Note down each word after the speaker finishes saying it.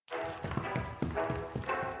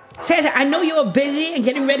Santa, I know you're busy and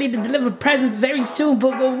getting ready to deliver presents very soon,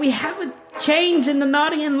 but we have a change in the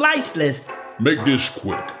naughty and nice list. Make this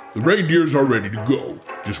quick. The reindeers are ready to go.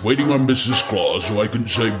 Just waiting on Mrs. Claus so I can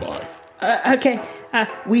say bye. Okay.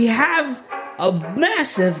 We have a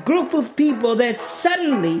massive group of people that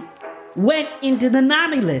suddenly went into the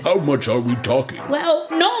naughty list. How much are we talking? Well,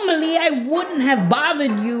 normally I wouldn't have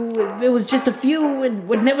bothered you if it was just a few and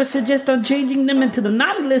would never suggest on changing them into the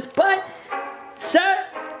naughty list, but, sir,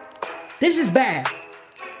 this is bad.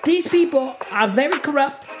 These people are very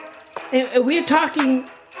corrupt, and we're talking,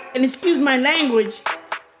 and excuse my language,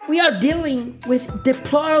 we are dealing with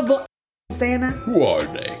deplorable Santa. Who are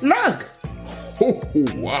they? Look! Oh,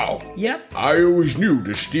 wow. Yep. I always knew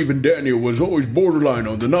that Stephen Daniel was always borderline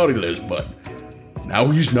on the naughty list, but now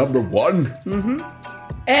he's number one? Mm-hmm.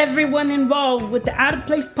 Everyone involved with the Out of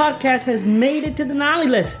Place podcast has made it to the naughty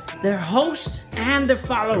list. Their hosts and their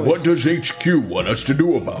followers. And what does HQ want us to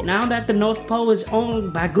do about it? Now that the North Pole is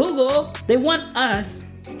owned by Google, they want us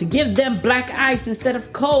to give them black ice instead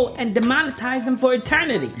of coal and demonetize them for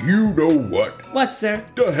eternity. You know what? What, sir?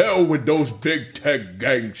 To hell with those big tech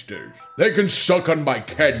gangsters. They can suck on my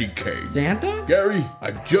candy cane. Santa? Gary,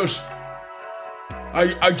 I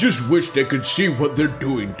just wish they could see what they're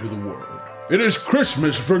doing to the world. It is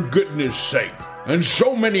Christmas, for goodness sake, and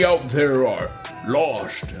so many out there are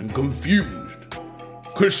lost and confused.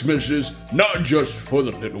 Christmas is not just for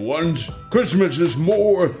the little ones. Christmas is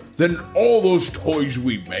more than all those toys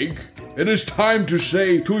we make. It is time to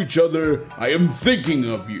say to each other, I am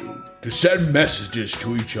thinking of you. To send messages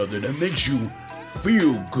to each other that makes you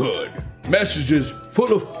feel good. Messages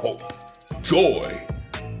full of hope, joy,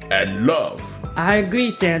 and love. I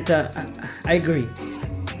agree, Santa. I agree.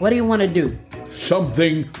 What do you want to do?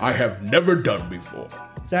 Something I have never done before.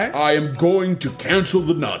 Sir? I am going to cancel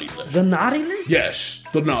the naughty list. The naughty list? Yes,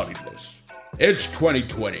 the naughty list. It's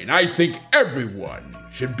 2020, and I think everyone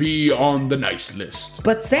should be on the nice list.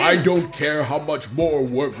 But Santa... I don't care how much more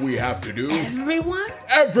work we have to do. Everyone?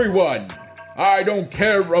 Everyone! I don't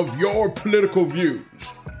care of your political views.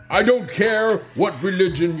 I don't care what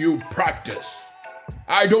religion you practice.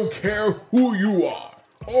 I don't care who you are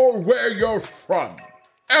or where you're from.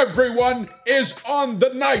 Everyone is on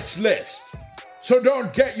the nice list. So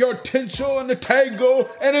don't get your tinsel in a tangle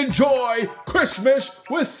and enjoy Christmas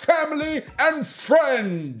with family and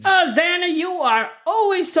friends. Oh, Santa, you are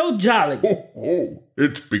always so jolly. Oh,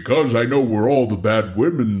 it's because I know where all the bad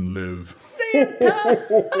women live. Santa!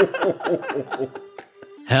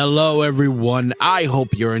 Hello, everyone. I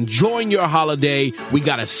hope you're enjoying your holiday. We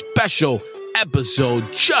got a special episode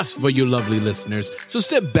just for you lovely listeners. So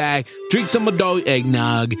sit back, drink some adult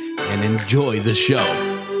eggnog, and enjoy the show.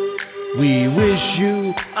 We wish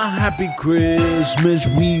you a happy Christmas.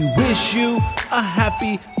 We wish you a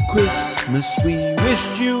happy Christmas. We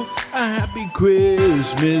wish you a happy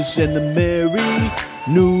Christmas and a Merry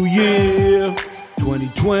New Year.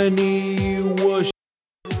 2020 was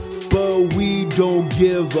but we don't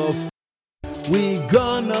give a we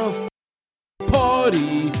gonna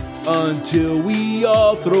party until we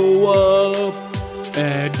all throw up.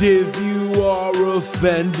 And if you are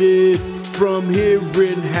offended from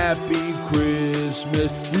hearing Happy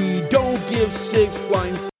Christmas, we don't give six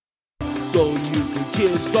flying so you can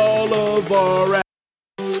kiss all of our ass.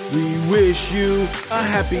 We wish you a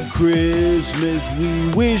happy Christmas.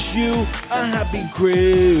 We wish you a happy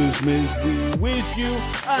Christmas. We wish you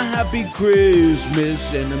a happy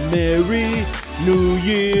Christmas and a Merry New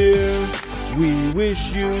Year. We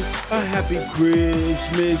wish you a happy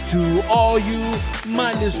Christmas to all you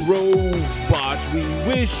mindless robots. We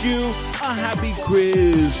wish you a happy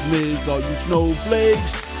Christmas, all you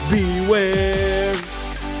snowflakes, beware.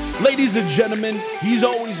 Ladies and gentlemen, he's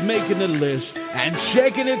always making a list and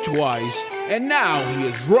checking it twice, and now he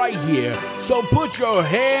is right here. So put your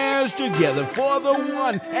hands together for the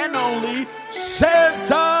one and only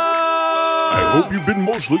Santa! I hope you've been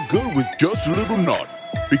mostly good with just a little nod,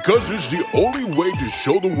 because it's the only way to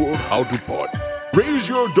show the world how to party. Raise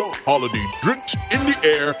your adult holiday drinks in the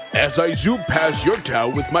air as I zoom past your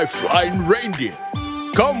town with my flying reindeer.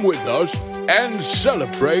 Come with us and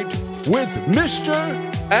celebrate with Mr.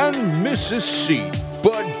 and Mrs. C.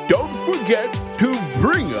 But don't forget to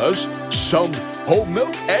bring us some whole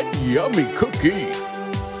milk and yummy cookies.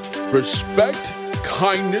 Respect,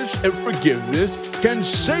 kindness, and forgiveness can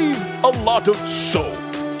save a lot of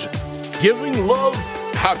souls. Giving love,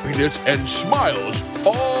 happiness, and smiles,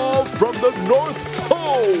 all from the North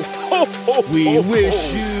Pole. Ho, ho, We ho,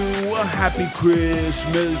 wish ho. you a happy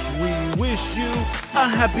Christmas. We wish you a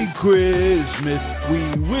happy Christmas. We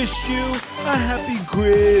wish you a happy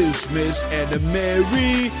Christmas and a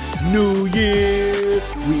Merry New Year. year.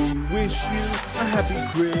 We wish you a happy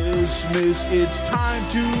Christmas. It's time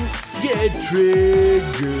to get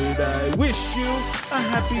triggered. I wish you a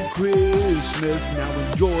happy Christmas. Now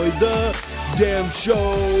enjoy the damn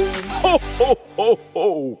show. Ho, ho, ho,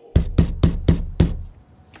 ho.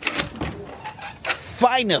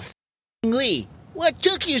 Finally, what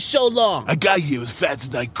took you so long? I got here as fast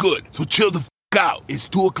as I could, so chill the out. It's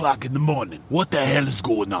 2 o'clock in the morning. What the hell is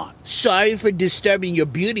going on? Sorry for disturbing your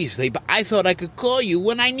beauty sleep, but I thought I could call you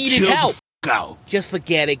when I needed help. Out. Just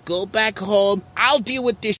forget it. Go back home. I'll deal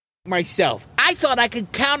with this myself. I thought I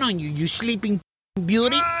could count on you, you sleeping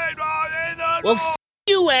beauty. Well,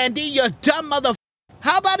 you, Andy, you dumb mother.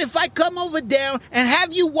 How about if I come over there and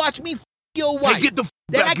have you watch me your wife? Hey, get the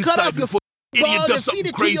then back I cut off your idiot balls and feed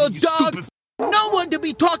it to your dog. Stupid. No one to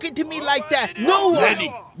be talking to me like that. No one.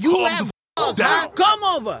 Lenny, you have balls, huh? Come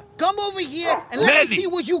over. Come over here and let me see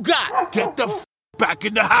what you got. Get the back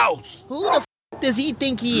in the house. Who the does he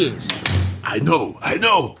think he is? I know.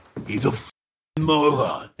 He's a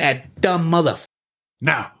moron. That dumb mother.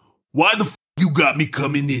 Now, why the you got me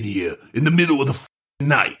coming in here in the middle of the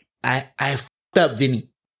night? I f***ed up, Vinny.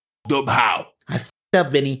 Up how? I f***ed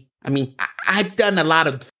up, Vinny. I mean, I've done a lot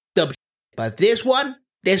of f***ed up shit, but this one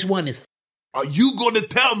is. Are you going to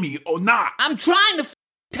tell me or not? I'm trying to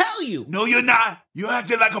tell you. No, you're not. You're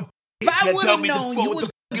acting like a. If I would have known you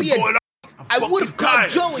was going to be I would have called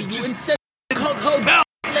Joey you and said,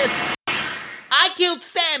 listen, I killed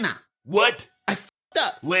Santa. What? I f***ed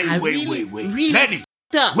up. Wait. Really Lenny,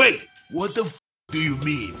 f***ed up. wait. What the do you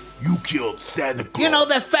mean? You killed Santa Claus? You know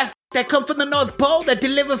that fat that come from the North Pole that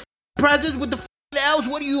deliver presents with the elves?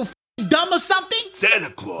 What are you, dumb or something? Santa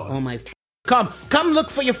Claus. Oh my. Come look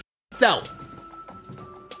for your self.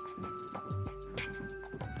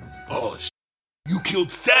 Oh, you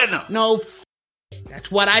killed Santa. No,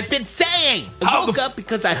 that's what I've been saying. I woke up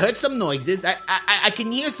because I heard some noises. I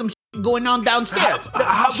can hear some going on downstairs.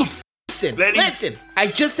 Listen, I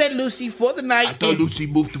just sent Lucy for the night. I thought Lucy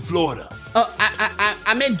moved to Florida.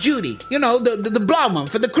 I meant Judy. You know, the blonde one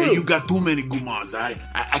for the crew. Hey, you got too many gumans.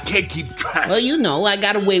 I can't keep track. Well, you know, I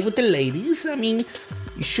got away with the ladies. I mean,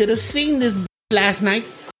 you should have seen this last night.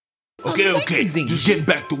 Okay. Just get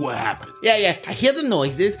back to what happened. Yeah. I hear the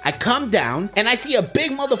noises. I come down, and I see a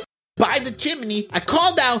big motherfucker by the chimney. I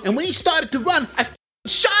call down, and when he started to run, I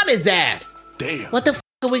shot his ass. Damn. What the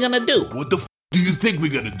are we gonna do? What the do you think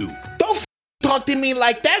we're gonna do? Don't talk to me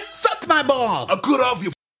like that. Suck my balls. I'll cut off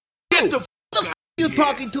your Get the you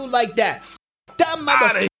talking to like that? Dumb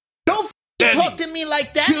mother. Don't talk to me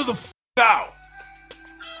like that. Chill the out.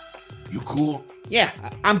 You cool? Yeah,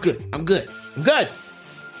 I'm good.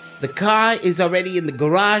 The car is already in the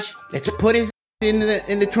garage. Let's put his in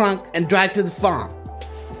the trunk and drive to the farm.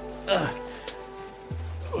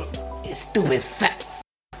 You stupid fat.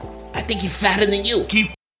 I think he's fatter than you.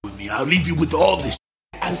 Keep with me. I'll leave you with all this.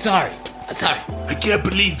 I'm sorry. I can't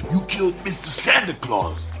believe you killed Mr. Santa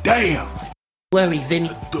Claus. Damn. Worry,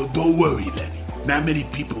 Vinny. Don't worry, Lenny. Not many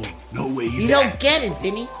people know where he's You don't get it,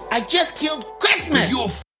 Vinny. I just killed Christmas. You're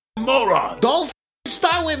a moron. Don't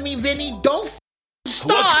start with me, Vinny. Don't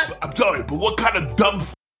start. I'm sorry, but what kind of dumb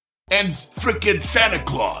and frickin' Santa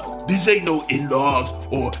Claus? This ain't no in-laws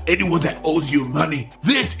or anyone that owes you money.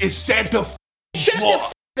 This is Santa Shut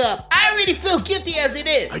Claus. the up. I already feel guilty as it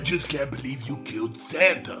is. I just can't believe you killed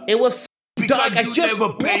Santa. It was because dark. you I just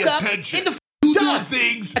never pay woke attention. up in the you dark. do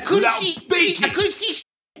things I couldn't without see. thinking. I couldn't see.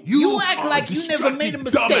 You act like you never made a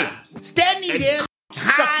mistake. Dumbass. Standing there,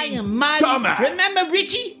 high and mighty. Dumbass. Remember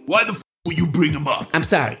Richie? Why the will you bring him up? I'm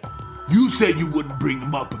sorry. You said you wouldn't bring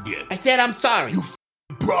him up again. I said I'm sorry. You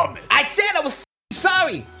promised. I said I was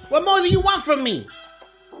sorry. What more do you want from me?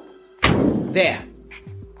 There.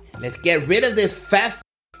 Let's get rid of this fat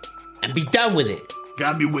and be done with it.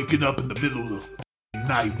 Got me waking up in the middle of the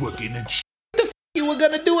night working and shit. What the you were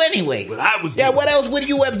gonna do anyway? What I was Yeah, doing. what else would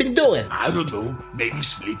you have been doing? I don't know. Maybe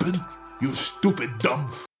sleeping. You stupid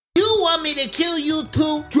dumb You want me to kill you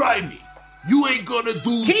too? Try me. You ain't gonna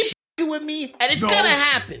do Keep shit. with me, and it's No. gonna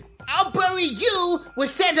happen. I'll bury you with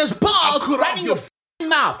Santa's balls cut right off in your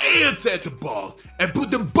mouth. And Santa balls and put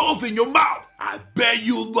them both in your mouth. I bet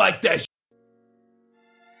you like that shit.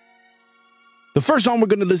 The first song we're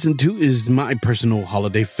going to listen to is my personal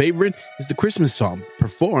holiday favorite. It's the Christmas song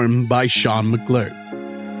performed by Sean McClure.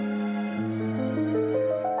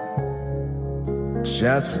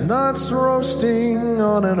 Chestnuts roasting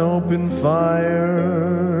on an open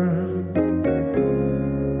fire,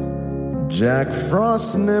 Jack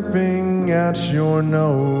Frost nipping at your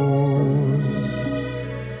nose,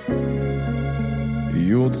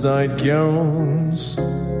 Yuletide carols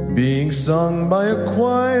being sung by a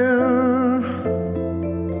choir,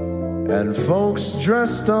 and folks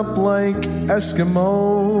dressed up like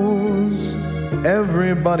Eskimos.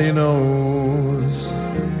 Everybody knows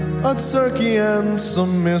a turkey and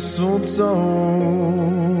some mistletoe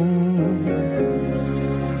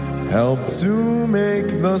help to make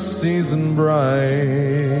the season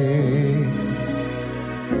bright.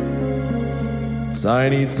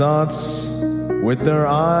 Tiny tots with their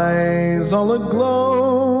eyes all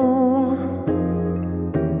aglow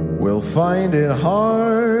will find it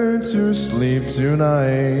hard to sleep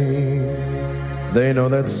tonight. They know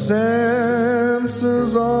that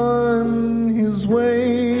Santa's on his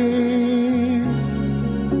way.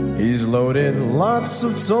 He's loaded lots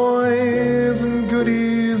of toys and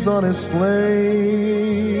goodies on his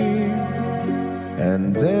sleigh.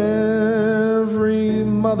 And every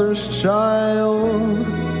mother's child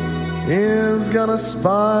is gonna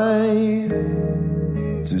spy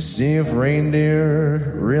to see if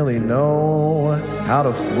reindeer really know how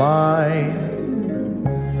to fly.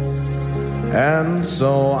 And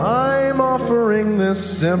so I'm offering this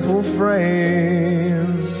simple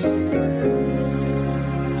phrase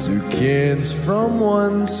to kids from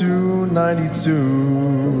 1 to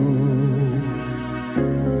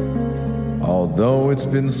 92. Although it's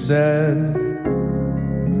been said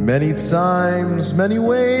many times, many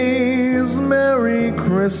ways, Merry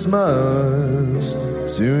Christmas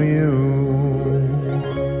to you.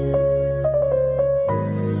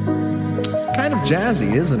 Kind of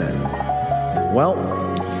jazzy, isn't it? Well,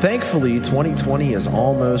 thankfully, 2020 is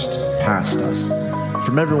almost past us.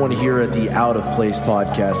 From everyone here at the Out of Place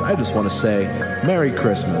podcast, I just want to say Merry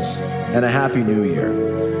Christmas and a Happy New Year.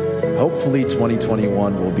 Hopefully,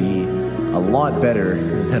 2021 will be a lot better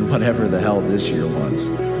than whatever the hell this year was.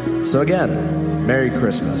 So again, Merry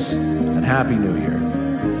Christmas and Happy New Year.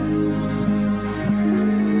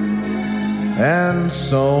 And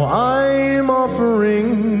so I'm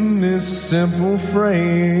offering this simple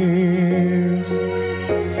phrase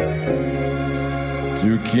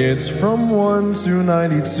to kids from 1 to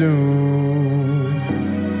 92.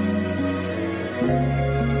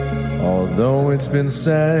 Although it's been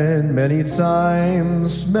said many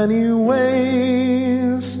times, many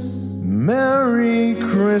ways, Merry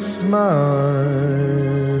Christmas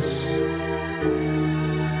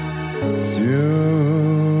to you.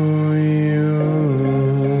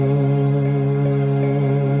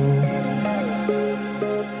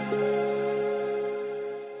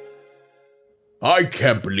 I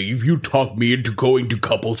can't believe you talked me into going to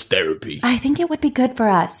couples therapy. I think it would be good for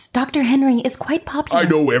us. Dr. Henry is quite popular. I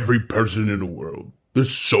know every person in the world.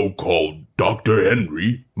 This so-called Dr.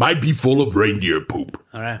 Henry might be full of reindeer poop.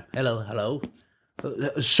 All right. Hello.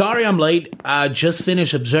 Sorry I'm late. I just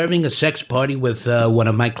finished observing a sex party with one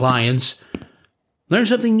of my clients. Learned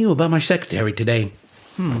something new about my secretary today.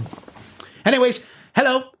 Anyways,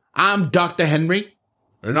 hello. I'm Dr. Henry.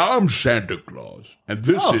 And I'm Santa Claus. And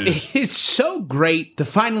this is... It's so great to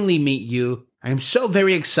finally meet you. I'm so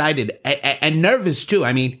very excited and nervous, too.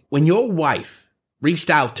 I mean, when your wife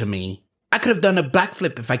reached out to me, I could have done a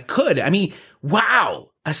backflip if I could. I mean,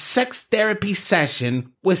 wow. A sex therapy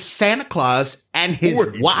session with Santa Claus and his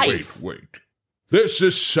wife. Wait. This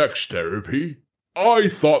is sex therapy? I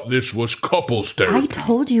thought this was couples therapy. I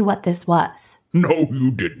told you what this was. No,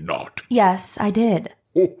 you did not. Yes, I did.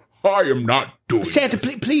 Oh, I am not doing Santa,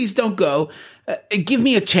 please don't go. Give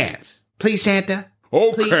me a chance. Please, Santa.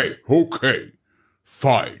 Okay, Please. okay.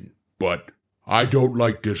 Fine, but I don't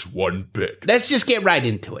like this one bit. Let's just get right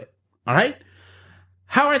into it. All right?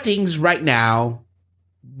 How are things right now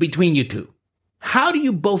between you two? How do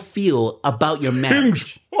you both feel about your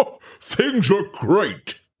marriage? Things are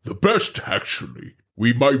great. The best, actually.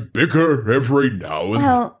 We might bicker every now and then.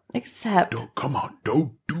 Well, except Come on,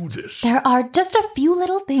 don't do this. there are just a few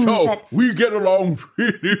little things So, that... we get along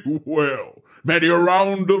really well. Many a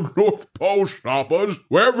round of North Pole stoppers,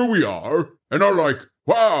 wherever we are, and are like,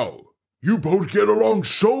 wow, you both get along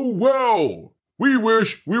so well. We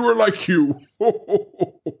wish we were like you.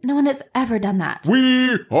 No one has ever done that.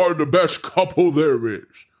 We are the best couple there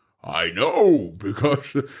is. I know,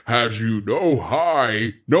 because, as you know,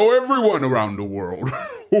 I know everyone around the world.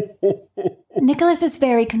 Nicholas is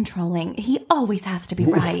very controlling. He always has to be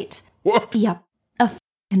right. What? Yep, Do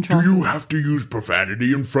control. you have to use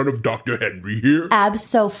profanity in front of Dr. Henry here?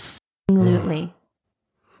 Absolutely.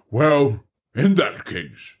 Well, in that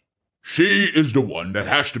case, she is the one that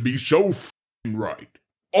has to be so f***ing right.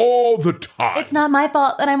 All the time. It's not my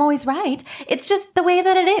fault that I'm always right. It's just the way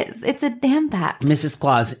that it is. It's a damn fact. Mrs.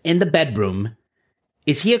 Claus, in the bedroom,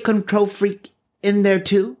 is he a control freak in there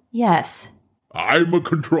too? Yes. I'm a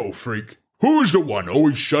control freak. Who's the one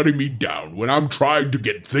always shutting me down when I'm trying to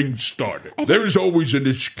get things started? There's always an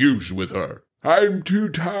excuse with her. I'm too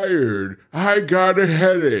tired. I got a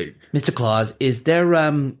headache. Mr. Claus, is there,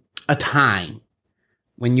 a time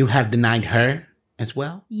when you have denied her as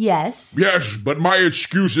well? Yes. Yes, but my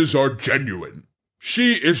excuses are genuine.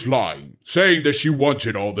 She is lying, saying that she wants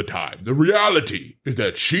it all the time. The reality is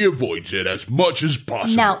that she avoids it as much as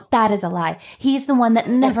possible. Now, that is a lie. He's the one that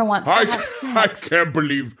never wants to have sex. I can't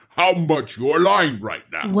believe how much you're lying right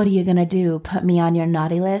now. What are you gonna do? Put me on your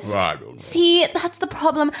naughty list? I don't know. See, that's the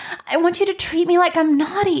problem. I want you to treat me like I'm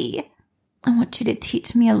naughty. I want you to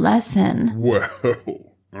teach me a lesson. Well...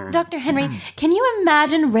 Dr. Henry, can you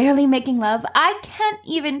imagine rarely making love? I can't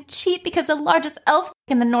even cheat because the largest elf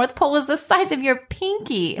in the North Pole is the size of your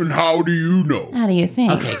pinky. And how do you know? How do you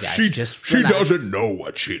think? Okay, guys, She doesn't know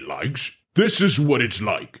what she likes. This is what it's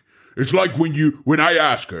like. It's like when I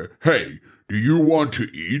ask her, hey, do you want to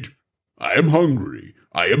eat? I am hungry.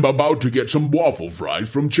 I am about to get some waffle fries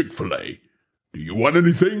from Chick-fil-A. Do you want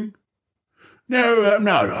anything? No, I'm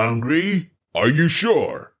not hungry. Are you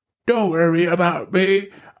sure? Don't worry about me.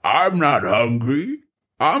 I'm not hungry.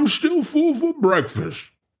 I'm still full for breakfast.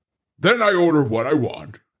 Then I order what I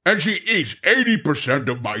want, and she eats 80%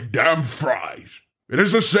 of my damn fries. It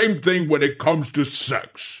is the same thing when it comes to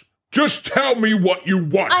sex. Just tell me what you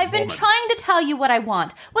want, I've been woman. trying to tell you what I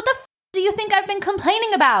want. What the do you think I've been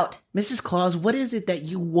complaining about? Mrs. Claus, what is it that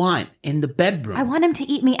you want in the bedroom? I want him to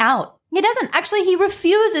eat me out. He doesn't. Actually, he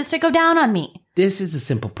refuses to go down on me. This is a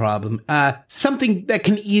simple problem. Something that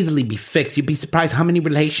can easily be fixed. You'd be surprised how many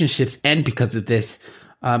relationships end because of this.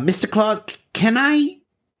 Mr. Claus, can I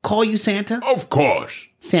call you Santa? Of course.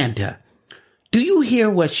 Santa, do you hear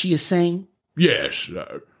what she is saying? Yes.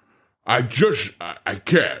 I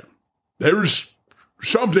can't. There's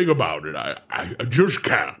something about it. I just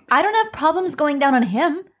can't. I don't have problems going down on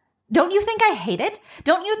him. Don't you think I hate it?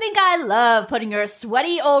 Don't you think I love putting your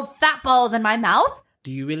sweaty old fat balls in my mouth?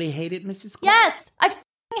 Do you really hate it, Mrs. Claus? Yes, I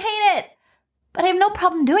f***ing hate it. But I have no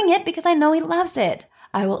problem doing it because I know he loves it.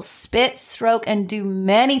 I will spit, stroke, and do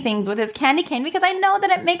many things with his candy cane because I know that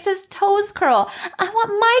it makes his toes curl. I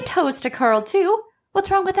want my toes to curl too. What's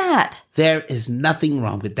wrong with that? There is nothing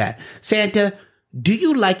wrong with that. Santa, do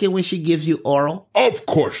you like it when she gives you oral? Of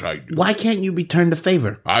course I do. Why can't you return the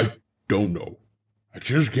favor? I don't know. I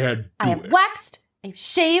just can't do I have it. waxed, I have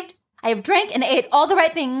shaved, I have drank and ate all the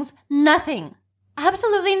right things. Nothing.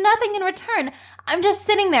 Absolutely nothing in return. I'm just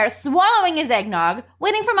sitting there swallowing his eggnog,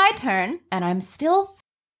 waiting for my turn, and I'm still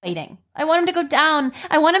waiting. I want him to go down.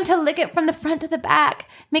 I want him to lick it from the front to the back.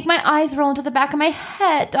 Make my eyes roll into the back of my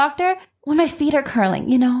head, Doctor. When my feet are curling,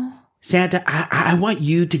 you know. Santa, I want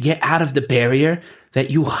you to get out of the barrier that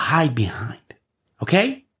you hide behind.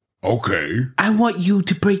 Okay? Okay. I want you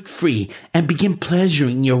to break free and begin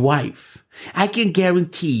pleasuring your wife. I can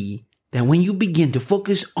guarantee that when you begin to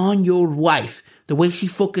focus on your wife the way she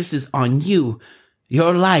focuses on you,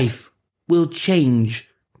 your life will change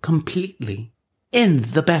completely in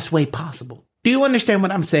the best way possible. Do you understand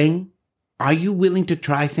what I'm saying? Are you willing to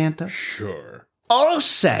try, Santa? Sure. Oral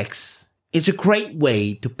sex is a great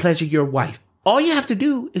way to pleasure your wife. All you have to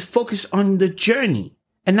do is focus on the journey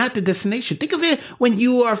and not the destination. Think of it when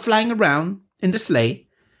you are flying around in the sleigh.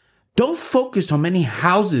 Don't focus on many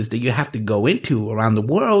houses that you have to go into around the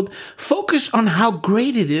world. Focus on how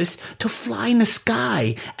great it is to fly in the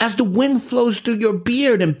sky as the wind flows through your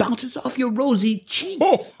beard and bounces off your rosy cheeks.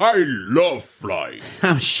 Oh, I love flying.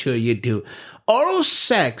 I'm sure you do. Oral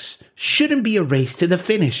sex shouldn't be a race to the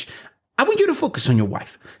finish. I want you to focus on your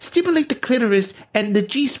wife. Stimulate the clitoris and the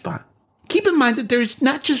G-spot. Keep in mind that there's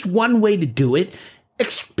not just one way to do it.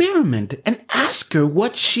 Experiment and ask her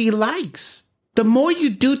what she likes. The more you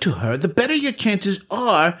do to her, the better your chances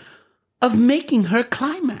are of making her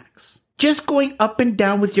climax. Just going up and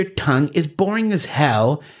down with your tongue is boring as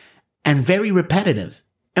hell and very repetitive.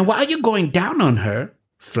 And while you're going down on her,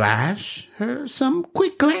 flash her some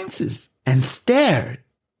quick glances and stare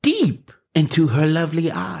deep into her lovely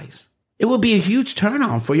eyes. It will be a huge turn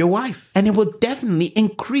on for your wife, and it will definitely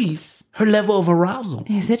increase her level of arousal.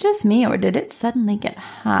 Is it just me, or did it suddenly get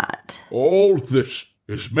hot? All this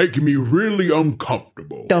is making me really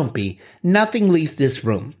uncomfortable. Don't be. Nothing leaves this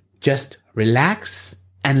room. Just relax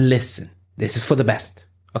and listen. This is for the best,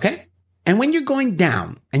 okay? And when you're going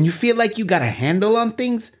down and you feel like you got a handle on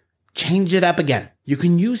things, change it up again. You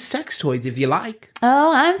can use sex toys if you like.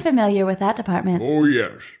 Oh, I'm familiar with that department. Oh,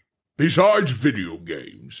 yes. Besides video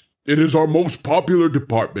games, it is our most popular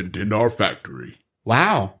department in our factory.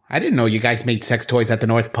 Wow, I didn't know you guys made sex toys at the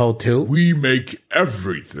North Pole, too. We make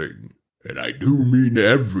everything. And I do mean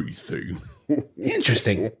everything.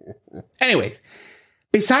 Interesting. Anyways,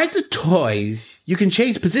 Besides the toys, you can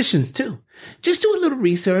change positions too. Just do a little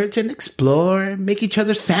research and explore, make each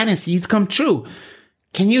other's fantasies come true.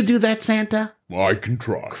 Can you do that, Santa? I can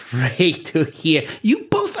try. Great to hear. You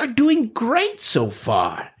both are doing great so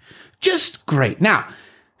far. Just great. Now,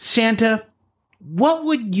 Santa, what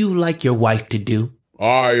would you like your wife to do?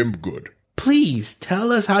 I am good. Please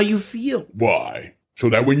tell us how you feel. Why? So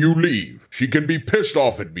that when you leave, she can be pissed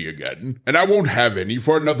off at me again, and I won't have any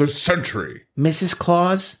for another century. Mrs.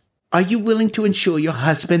 Claus, are you willing to ensure your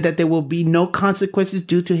husband that there will be no consequences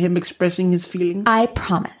due to him expressing his feelings? I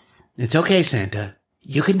promise. It's okay, Santa.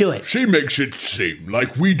 You can do it. She makes it seem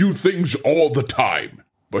like we do things all the time,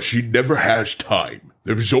 but she never has time.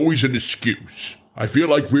 There is always an excuse. I feel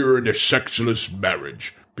like we're in a sexless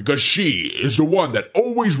marriage, because she is the one that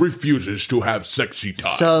always refuses to have sexy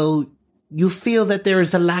time. So, you feel that there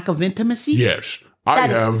is a lack of intimacy? Yes, I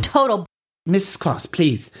have. That is total. Mrs. Claus,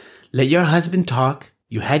 please, let your husband talk.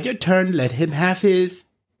 You had your turn, let him have his.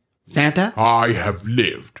 Santa? I have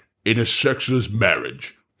lived in a sexless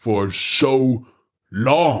marriage for so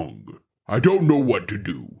long. I don't know what to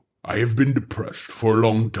do. I have been depressed for a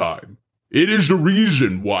long time. It is the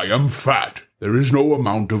reason why I'm fat. There is no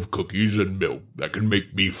amount of cookies and milk that can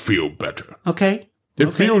make me feel better. Okay.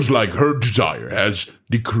 It feels like her desire has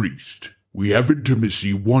decreased. We have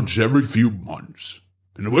intimacy once every few months.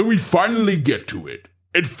 And when we finally get to it,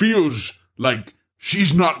 it feels like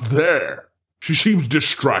she's not there. She seems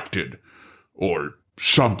distracted. Or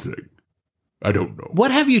something. I don't know.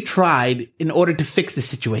 What have you tried in order to fix the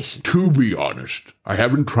situation? To be honest, I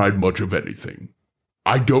haven't tried much of anything.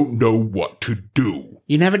 I don't know what to do.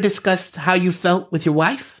 You never discussed how you felt with your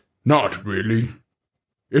wife? Not really.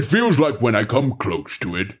 It feels like when I come close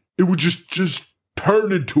to it, it would just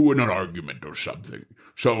turn into an argument or something.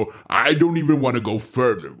 So I don't even want to go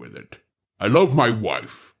further with it. I love my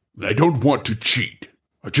wife, and I don't want to cheat.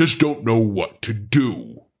 I just don't know what to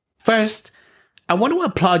do. First, I want to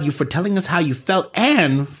applaud you for telling us how you felt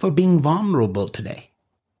and for being vulnerable today.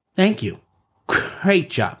 Thank you. Great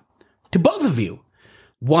job. To both of you.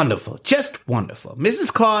 Wonderful. Just wonderful.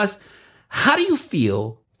 Mrs. Claus, how do you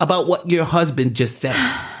feel about what your husband just said?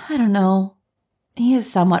 I don't know. He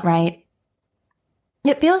is somewhat right.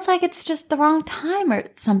 It feels like it's just the wrong time or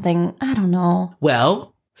something. I don't know.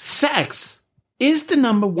 Well, sex is the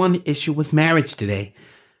number one issue with marriage today.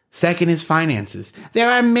 Second is finances. There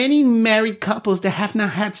are many married couples that have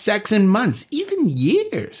not had sex in months, even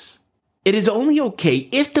years. It is only okay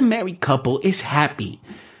if the married couple is happy.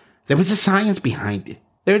 There is a science behind it.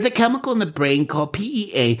 There is a chemical in the brain called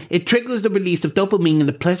PEA. It triggers the release of dopamine in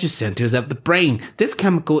the pleasure centers of the brain. This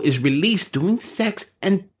chemical is released during sex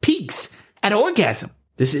and peaks at orgasm.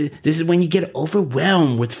 This is when you get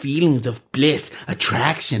overwhelmed with feelings of bliss,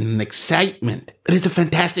 attraction, and excitement. It is a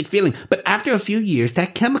fantastic feeling, but after a few years,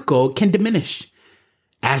 that chemical can diminish,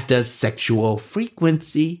 as does sexual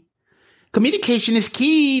frequency. Communication is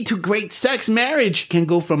key to great sex. Marriage can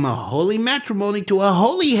go from a holy matrimony to a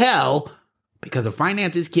holy hell because of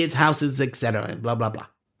finances, kids, houses, etc., and blah, blah, blah.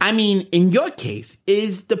 I mean, in your case,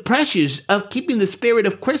 is the pressures of keeping the spirit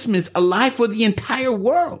of Christmas alive for the entire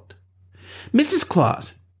world. Mrs.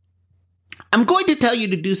 Claus, I'm going to tell you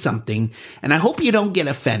to do something, and I hope you don't get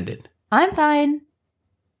offended. I'm fine.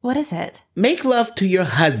 What is it? Make love to your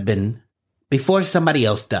husband before somebody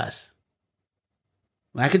else does.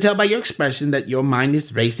 I can tell by your expression that your mind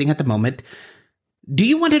is racing at the moment. Do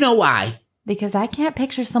you want to know why? Because I can't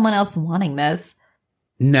picture someone else wanting this.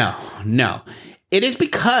 No. It is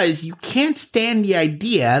because you can't stand the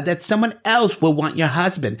idea that someone else will want your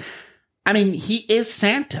husband. I mean, he is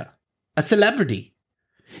Santa, a celebrity.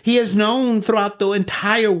 He is known throughout the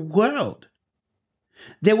entire world.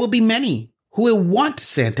 There will be many who will want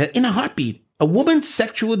Santa in a heartbeat. A woman's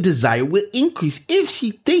sexual desire will increase if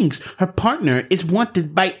she thinks her partner is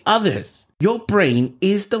wanted by others. Your brain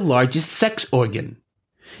is the largest sex organ.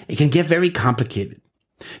 It can get very complicated.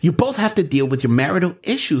 You both have to deal with your marital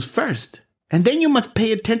issues first. And then you must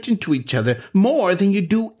pay attention to each other more than you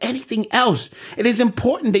do anything else. It is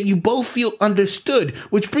important that you both feel understood,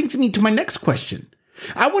 which brings me to my next question.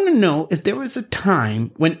 I want to know if there was a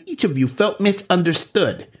time when each of you felt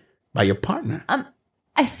misunderstood by your partner.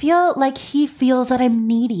 I feel like he feels that I'm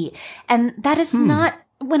needy. And that is not...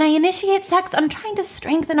 When I initiate sex, I'm trying to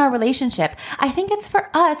strengthen our relationship. I think it's for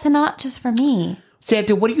us and not just for me.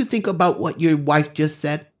 Santa, what do you think about what your wife just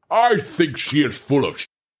said? I think she is full of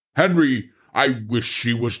Henry, I wish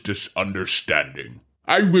she was understanding.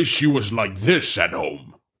 I wish she was like this at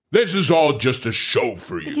home. This is all just a show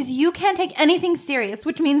for you. Because you can't take anything serious,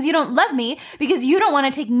 which means you don't love me because you don't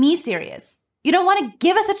want to take me serious. You don't want to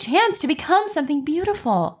give us a chance to become something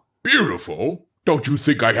beautiful. Beautiful? Don't you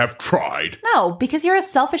think I have tried? No, because you're a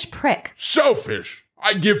selfish prick. Selfish?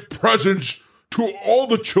 I give presents to all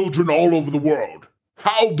the children all over the world.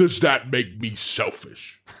 How does that make me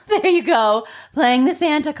selfish? There you go, playing the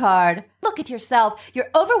Santa card. Look at yourself. You're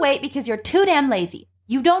overweight because you're too damn lazy.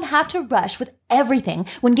 You don't have to rush with everything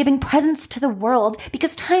when giving presents to the world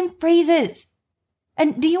because time freezes.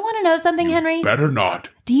 And do you want to know something, Henry? Better not.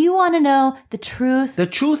 Do you want to know the truth? The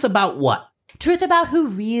truth about what? Truth about who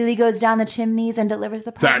really goes down the chimneys and delivers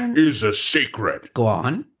the presents? That is a secret. Go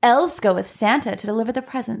on. Elves go with Santa to deliver the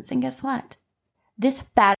presents, and guess what? This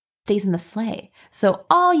fat stays in the sleigh, so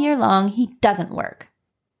all year long he doesn't work.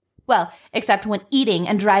 Well, except when eating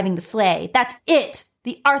and driving the sleigh. That's it!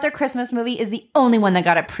 The Arthur Christmas movie is the only one that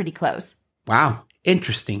got it pretty close. Wow,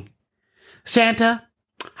 interesting. Santa,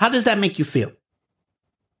 how does that make you feel?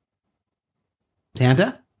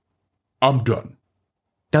 Santa? I'm done.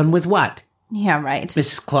 Done with what? Yeah, right.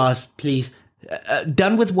 Mrs. Claus, please.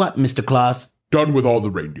 Done with what, Mr. Claus? Done with all the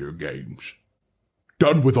reindeer games.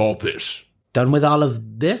 Done with all this. Done with all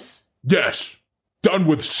of this? Yes. Done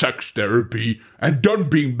with sex therapy and done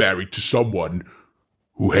being married to someone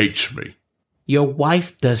who hates me. Your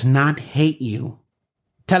wife does not hate you.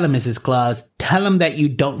 Tell him, Mrs. Claus. Tell him that you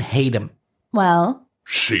don't hate him. Well?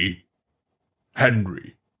 See?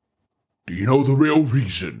 Henry, do you know the real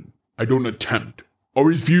reason I don't attempt or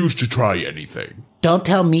refuse to try anything? Don't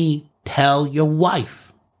tell me. Tell your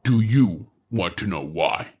wife. Do you want to know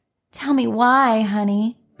why? Tell me why,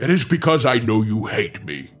 honey. It is because I know you hate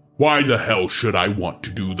me. Why the hell should I want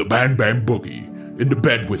to do the Bam Bam Boogie in the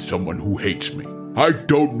bed with someone who hates me? I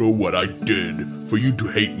don't know what I did for you to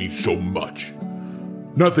hate me so much.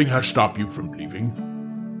 Nothing has stopped you from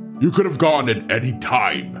leaving. You could have gone at any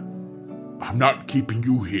time. I'm not keeping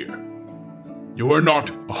you here. You are not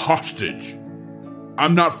a hostage.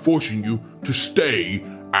 I'm not forcing you to stay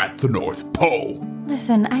at the North Pole.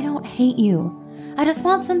 Listen, I don't hate you. I just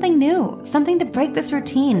want something new, something to break this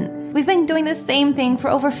routine. We've been doing the same thing for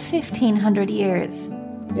over 1,500 years.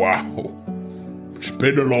 Wow. It's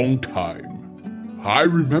been a long time. I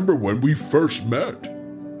remember when we first met.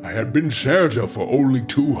 I had been Santa for only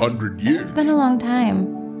 200 years. It's been a long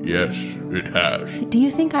time. Yes, it has. Do you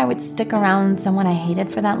think I would stick around someone I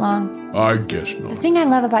hated for that long? I guess The not. thing I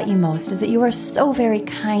love about you most is that you are so very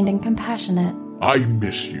kind and compassionate. I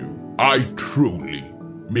miss you. I truly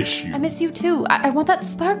miss you. I miss you too. I want that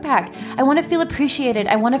spark back. I want to feel appreciated.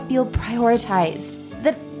 I want to feel prioritized.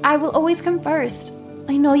 That I will always come first.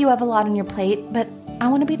 I know you have a lot on your plate, but I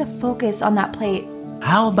want to be the focus on that plate.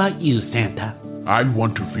 How about you, Santa? I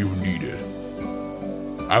want to feel needed.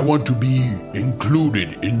 I want to be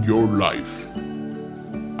included in your life.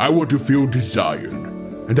 I want to feel desired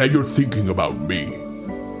and that you're thinking about me.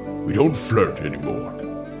 We don't flirt anymore.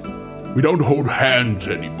 We don't hold hands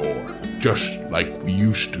anymore, just like we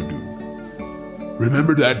used to do.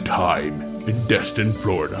 Remember that time in Destin,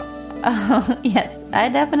 Florida? Oh, yes, I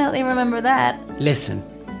definitely remember that. Listen,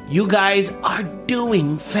 you guys are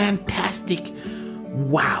doing fantastic.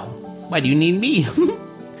 Wow. Why do you need me?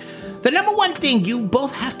 The number one thing you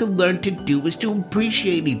both have to learn to do is to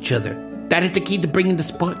appreciate each other. That is the key to bringing the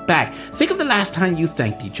spark back. Think of the last time you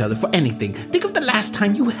thanked each other for anything. Think of the last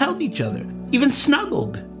time you held each other, even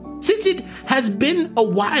snuggled. Since it has been a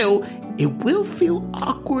while, it will feel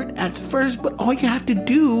awkward at first, but all you have to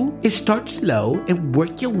do is start slow and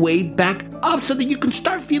work your way back up so that you can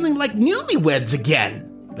start feeling like newlyweds again.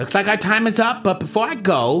 Looks like our time is up, but before I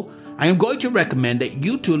go, I am going to recommend that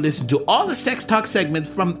you two listen to all the Sex Talk segments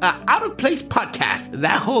from the Out of Place podcast.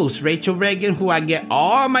 That host, Rachel Reagan, who I get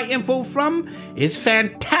all my info from, is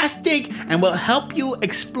fantastic and will help you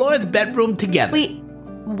explore the bedroom together. Wait,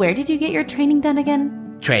 where did you get your training done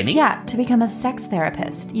again? Training? Yeah, to become a sex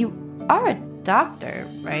therapist. You are a doctor,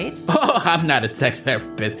 right? Oh, I'm not a sex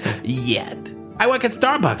therapist yet. I work at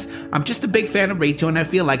Starbucks. I'm just a big fan of Rachel and I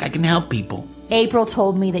feel like I can help people. April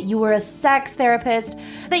told me that you were a sex therapist,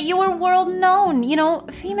 that you were world known,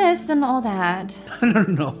 famous and all that.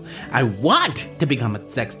 No. I want to become a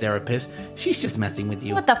sex therapist. She's just messing with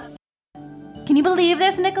you. What the f***? Can you believe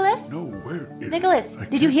this, Nicholas? No, where is Nicholas, I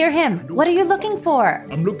did you can't- hear him? I know- What are you looking for?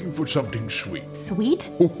 I'm looking for something sweet. Sweet?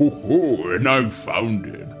 Ho, ho, ho, and I found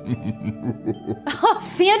it. Oh,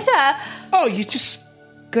 Santa! Oh, you're just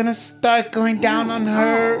gonna start going down on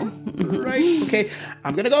her? Right? Okay,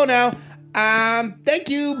 I'm gonna go now. Thank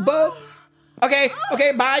you both. Okay,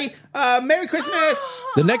 bye. Merry Christmas.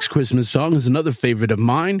 The next Christmas song is another favorite of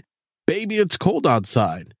mine, Baby It's Cold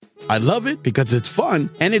Outside. I love it because it's fun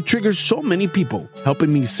and it triggers so many people.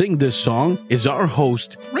 Helping me sing this song is our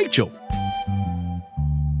host, Rachel.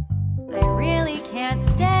 I really can't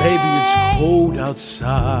stay. Baby, it's cold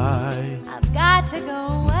outside. I've got to go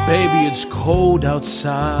away. Baby, it's cold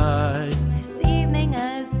outside. This evening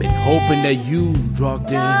has Been hoping that you dropped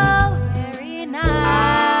in. so very nice.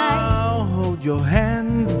 I'll hold your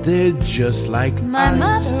hands, they're just like My ice.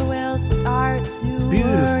 mother will start to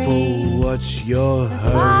Beautiful, worry. what's your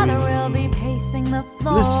Father hurry? will be pacing the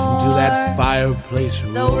floor. Listen to that fireplace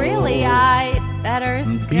roar. So really, I'd better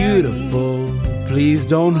scurry. Beautiful, please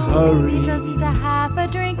don't hurry. Maybe just a half a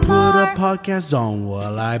drink Put more. a podcast on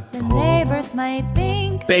while I The pour. neighbors might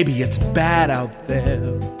think, Baby, it's bad out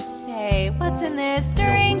there. say, what's in this No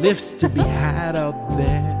drink? lifts to be had out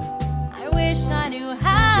there. I wish I knew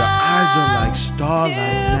how. Your eyes are like starlight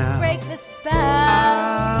to now. break the spell.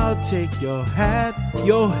 I'll take your hat,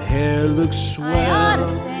 your hair looks I ought to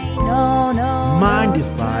swell. say no, no, Mind no, if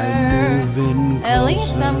sir. I move in closer? At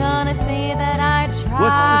least I'm gonna say that I tried.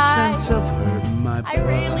 What's the sense of hurting my I pride?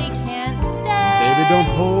 really can't stay. Baby, don't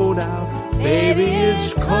hold out. Baby,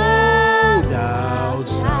 it's cold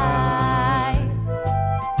outside.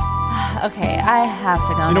 Okay, I have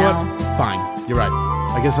to go You know now. what? Fine. You're right.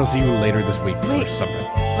 I guess I'll see you later this week Wait. or something.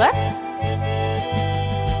 What?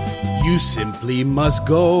 You simply must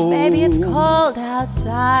go. Baby, it's cold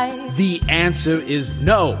outside. The answer is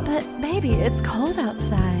no. But baby, it's cold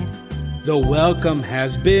outside. The welcome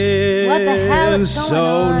has been What the hell is going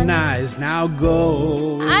so on? nice. Now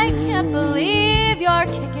go. I can't believe you're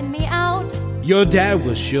kicking me out. Your dad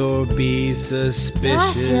will sure be suspicious.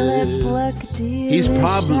 Gosh, your lips look delicious. He's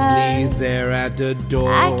probably there at the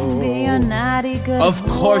door. I can be your naughty good Of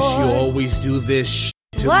course you boy. always do this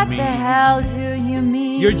to What me. the hell do you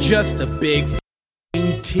mean? You're just a big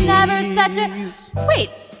f***ing tease. Never such a...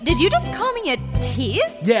 Wait, did you just call me a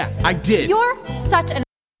tease? Yeah, I did. You're such an...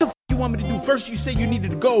 What the f*** you want me to do? First you said you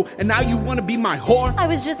needed to go, and now you want to be my whore? I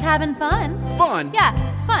was just having fun. Fun? Yeah,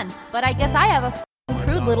 fun. But I guess I have a f***ing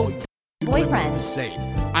crude little boyfriend. Say,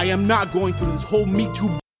 I am not going through this whole Me Too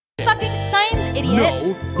Fucking science idiot.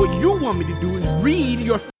 No, what you want me to do is read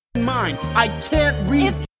your f***ing mind. I can't read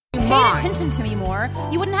If you f***ing paid mind. attention to me more,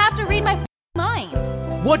 you wouldn't have to read my f***ing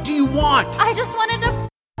mind. What do you want? I just wanted to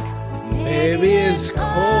Baby, it's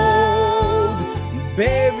cold.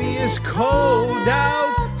 Baby, it's cold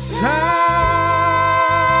outside.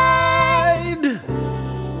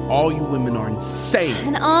 All you women are insane.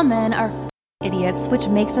 And all men are idiots, which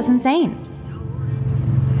makes us insane.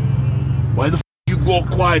 Why the f you go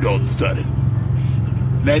quiet all of a sudden?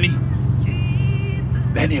 Lenny?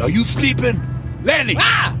 Lenny, are you sleeping? Lenny!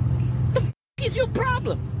 Ah! The f is your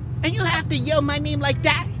problem? And you have to yell my name like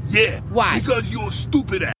that? Yeah. Why? Because you're a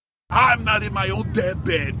stupid ass. I'm not in my own damn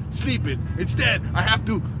bed sleeping. Instead, I have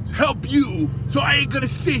to help you, so I ain't gonna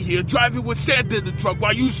sit here driving with Santa in the truck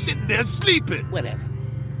while you sitting there sleeping. Whatever.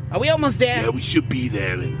 Are we almost there? Yeah, we should be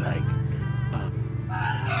there in like...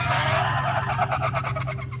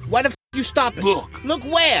 Why the f you stopping? Look. Look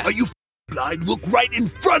where? Are you blind? Look right in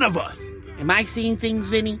front of us. Am I seeing things,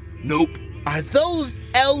 Vinny? Nope. Are those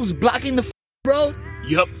elves blocking the road?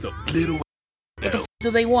 Yup, some little What the f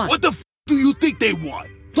do they want? What the f do you think they want?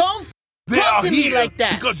 Don't f They talk are to me here like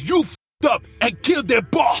that. because you f***ed up and killed their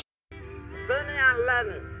boss. Lenny and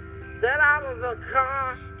Lenny, get out of the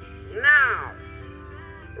car now.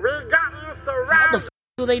 We got you How the surrounded. f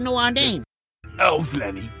do they know our name? Elves,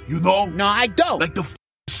 Lenny. You know? No, I don't. Like the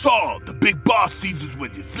song, the big boss sees us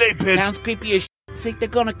with you. Sleeping. Sounds creepy as Think they're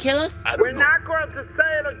gonna kill us? I We're don't know. not going to say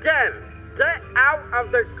it again. Get out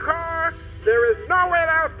of the car. There is nowhere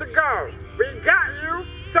else to go. We got you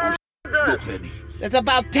so good. Look, Lenny. There's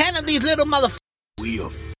about 10 of these little motherfuckers. We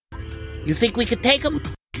are You think we could take them? What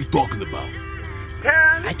the you talking about? 10,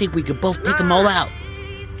 I think we could both take them all out.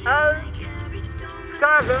 8,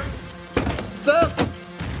 7, 6,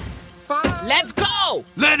 5. Let's go!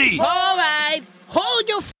 Lenny! All right, hold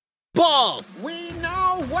your balls. We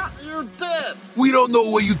know what you did. We don't know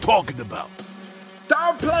what you talking about.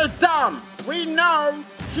 Don't play dumb. We know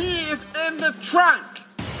he is in the trunk.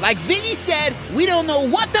 Like Vinny said, we don't know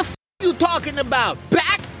what the you talking about.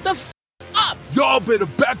 Back the up. Y'all better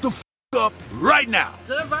back the up right now.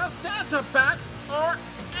 Give us Santa back or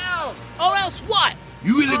else. Or else what?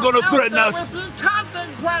 You really gonna Or else threaten there us? will be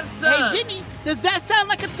consequences. Hey, Vinny, does that sound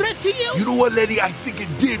like a threat to you? You know what, Lenny? I think it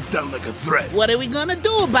did sound like a threat. What are we gonna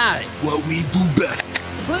do about it? What we do best.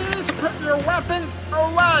 Please put your weapons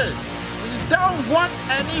away. We don't want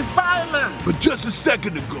any violence. But just a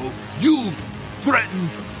second ago, you threatened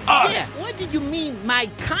us. Yeah, what did you mean, my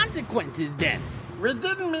consequences then? We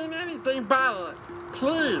didn't mean anything by it.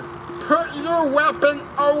 Please put your weapon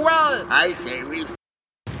away. I say we.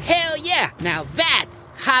 Hell yeah, now that's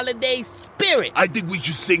holiday spirit. I think we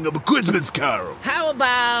should sing them a Christmas carol. How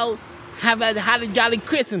about have a holly jolly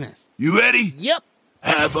Christmas? You ready? Yep.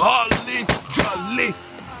 Have a holly jolly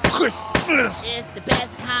Christmas. It's the best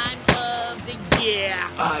time of the year.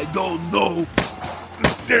 I don't know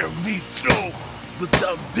if there be snow, but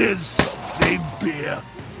there's something beer.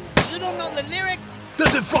 You don't know the lyrics?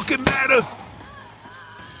 Does it fucking matter?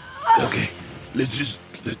 Okay, let's just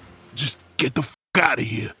get the out of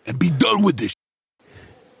here and be done with this.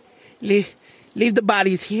 Leave the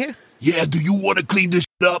bodies here? Yeah, do you want to clean this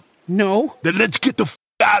up? No. Then let's get the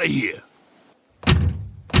out of here.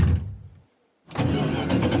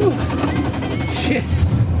 Shit.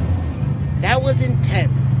 That was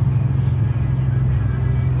intense.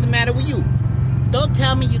 What's the matter with you? Don't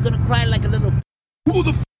tell me you're gonna cry like a little... Who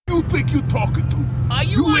the you think you're talking to? Are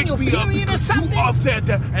you on your me up period or because something? You all said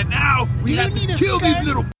that, and now we have to kill these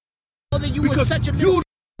little... Oh, that you were because such a little...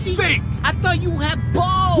 you think. I thought you had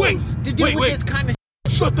balls to deal with this kind of...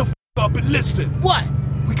 Shut the up and listen. What?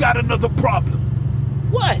 We got another problem.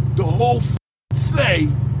 What? The whole sleigh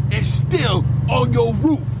is still on your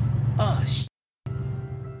roof. Oh,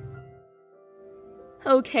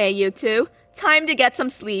 Okay, you two. Time to get some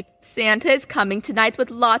sleep. Santa is coming tonight with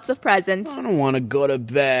lots of presents. I don't want to go to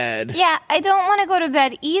bed. Yeah, I don't want to go to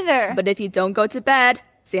bed either. But if you don't go to bed,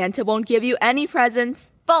 Santa won't give you any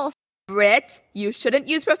presents. Bull. Britt, you shouldn't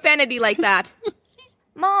use profanity like that.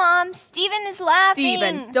 Mom, Steven is laughing.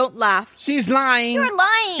 Steven, don't laugh. She's lying. You're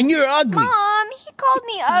lying. And you're ugly. Mom, he called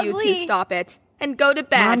me ugly. You two stop it and go to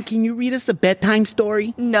bed. Mom, can you read us a bedtime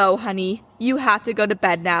story? No, honey. You have to go to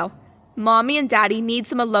bed now. Mommy and Daddy need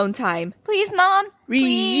some alone time. Please, Mom.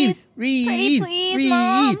 Please. Read. Pretty please,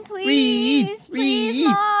 Mom. Please. Please,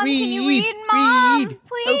 Mom. Can you read, Mom?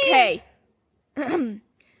 Please. Okay.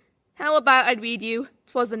 How about I read you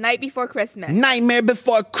 'Twas the Night Before Christmas? Nightmare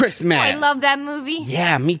Before Christmas. I love that movie.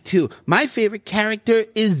 Yeah, me too. My favorite character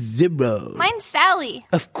is Zero. Mine's Sally.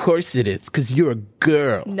 Of course it is, because you're a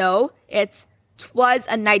girl. No, it's 'Twas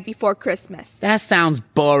a Night Before Christmas. That sounds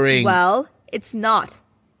boring. Well, it's not.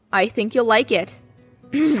 I think you'll like it.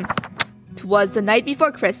 'Twas the night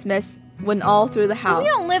before Christmas, when all through the house... We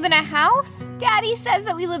don't live in a house. Daddy says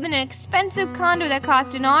that we live in an expensive condo that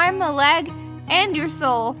cost an arm, a leg, and your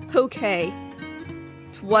soul. Okay.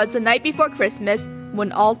 'Twas the night before Christmas,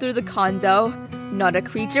 when all through the condo, not a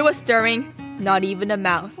creature was stirring, not even a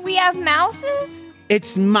mouse. We have mouses?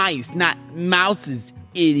 It's mice, not mouses,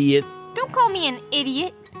 idiot. Don't call me an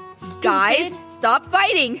idiot. Stupid. Guys, stop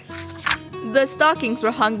fighting! The stockings were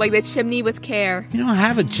hung by the chimney with care. You don't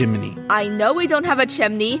have a chimney. I know we don't have a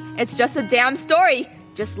chimney. It's just a damn story.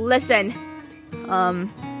 Just listen.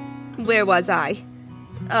 Where was I?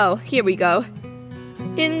 Oh, here we go.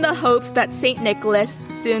 In the hopes that St. Nicholas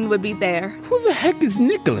soon would be there. Who the heck is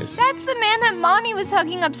Nicholas? That's the man that Mommy was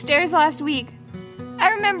hugging upstairs last week. I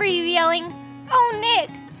remember you yelling, "Oh, Nick!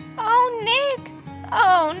 Oh, Nick!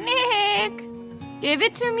 Oh, Nick! Give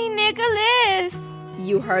it to me, Nicholas!"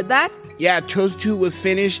 You heard that? Yeah, Chose 2 was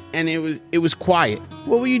finished and it was quiet.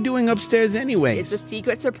 What were you doing upstairs anyways? It's a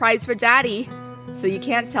secret surprise for Daddy, so you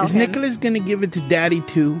can't tell Is him. Nicholas gonna give it to Daddy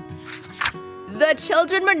too? The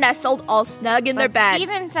children were nestled all snug in their beds.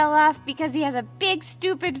 Steven fell off because he has a big,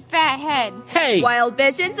 stupid, fat head. Hey! While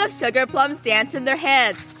visions of sugar plums dance in their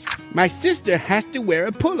heads. My sister has to wear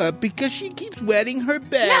a pull-up because she keeps wetting her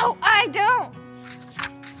bed. No, I don't.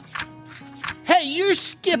 Hey, you're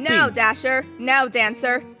skipping. Now Dasher, now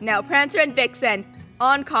Dancer, now Prancer and Vixen.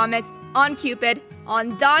 On Comet, on Cupid,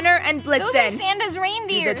 on Donner and Blitzen. Those are Santa's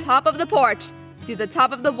reindeers. To the top of the porch, to the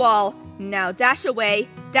top of the wall. Now dash away,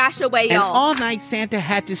 And y'all. all night Santa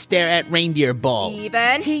had to stare at reindeer balls.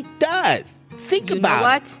 Even. He does. Think You about know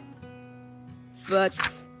what? But,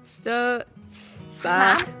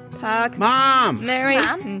 backpack, Mom! Mary,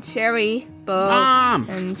 Mom? and Cherry, bow, Mom!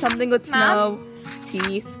 and something with Mom? snow,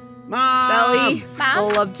 teeth, Mom! belly, Mom?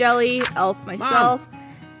 full of jelly, elf myself,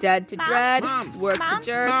 dead to Mom? dread, Mom? work Mom? to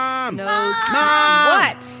jerk, Mom? nose, Mom!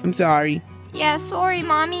 what? I'm sorry. Yeah, sorry,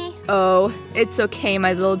 Mommy. Oh, it's okay,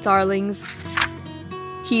 my little darlings.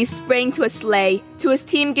 He sprang to a sleigh, to his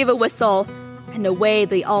team gave a whistle, and away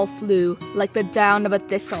they all flew, like the down of a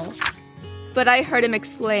thistle. But I heard him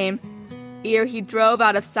exclaim, ere he drove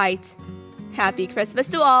out of sight, "Happy Christmas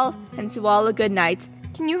to all, and to all a good night."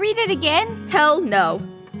 Can you read it again? Hell no.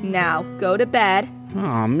 Now, go to bed.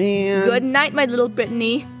 Aw, man. Good night, my little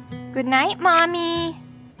Brittany. Good night, Mommy.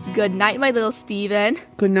 Good night, my little Steven.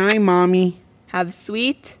 Good night, Mommy. Have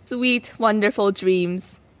sweet, sweet, wonderful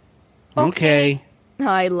dreams. Okay.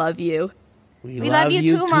 I love you. We love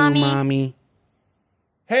you too, Mommy.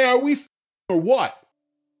 Hey, are we or what?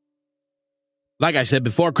 Like I said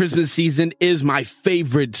before, Christmas season is my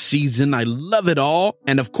favorite season. I love it all.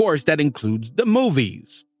 And of course, that includes the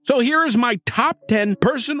movies. So here is my top 10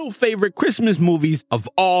 personal favorite Christmas movies of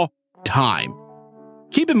all time.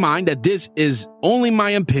 Keep in mind that this is only my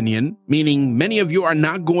opinion, meaning many of you are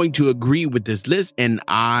not going to agree with this list, and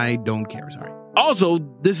I don't care, sorry. Also,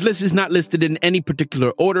 this list is not listed in any particular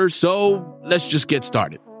order, so let's just get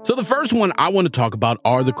started. So the first one I want to talk about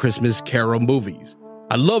are the Christmas Carol movies.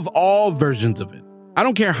 I love all versions of it. I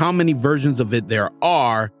don't care how many versions of it there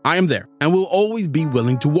are, I am there, and will always be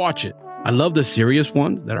willing to watch it. I love the serious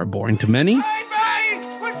ones that are boring to many.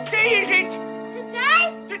 Bye-bye! What day is it?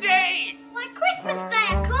 Today! Why, Christmas Day,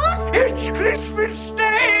 of course! It's Christmas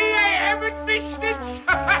Day! I haven't missed it!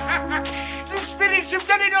 The spirits have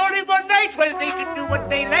done it all in one night. Well, they can do what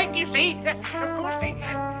they like, you see. Of course they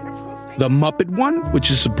can. The Muppet one,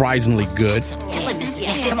 which is surprisingly good.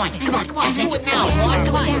 Come on. Do it now.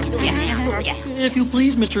 Come on. If you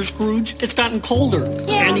please, Mr. Scrooge, it's gotten colder.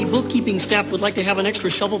 And the bookkeeping staff would like to have an extra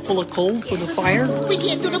shovel full of coal for the fire. We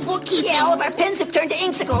can't do the bookkeeping. Yeah, all of our pens have turned to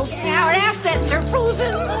incicles. Our assets are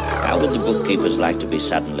frozen. How would the bookkeepers like to be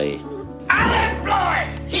suddenly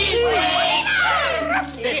Unemployed!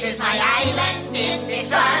 This is my island in the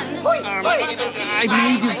sun. I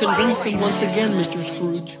believe you convinced them once again, Mr.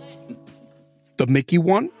 Scrooge. The Mickey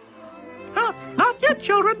one. Not yet,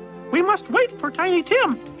 children. We must wait for Tiny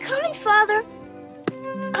Tim. Coming, Father.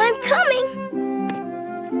 I'm coming.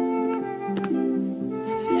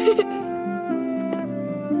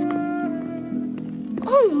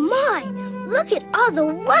 Oh, my. Look at all the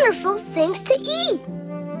wonderful things to eat.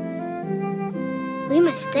 We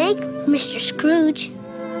must thank Mr. Scrooge.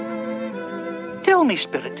 Tell me,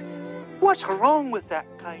 Spirit, what's wrong with that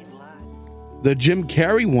kind lad? The Jim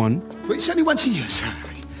Carrey one. Well, it's only once a year, sir.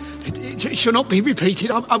 It shall not be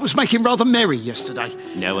repeated. I was making rather merry yesterday.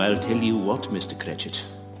 Now, I'll tell you what, Mr. Cratchit.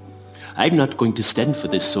 I'm not going to stand for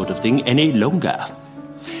this sort of thing any longer.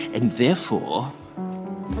 And therefore,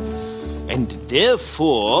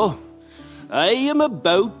 I am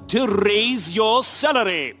about to raise your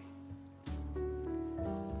salary.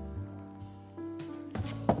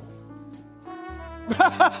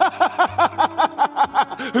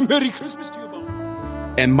 Merry Christmas to you both.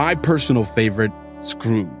 And my personal favorite,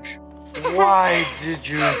 Scrooge. Why did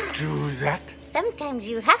you do that? Sometimes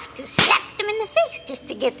you have to slap them in the face just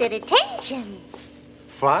to get their attention.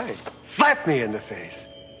 Fine. Slap me in the face.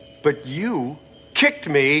 But you kicked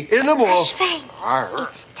me in the balls. Hush, Frank.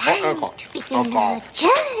 It's time to begin the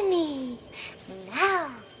journey.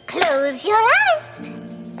 Now, close your eyes.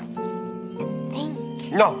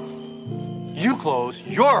 Think. No. You close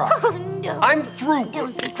your eyes. Oh, no. I'm through.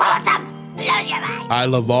 Don't be quarrelsome. Close your eyes. I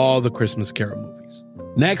love all the Christmas Carol movies.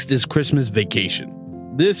 Next is Christmas Vacation.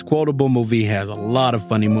 This quotable movie has a lot of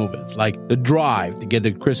funny moments, like the drive to get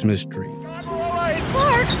the Christmas tree.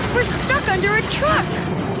 Clark, we're stuck under a truck.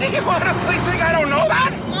 Do you honestly think I don't know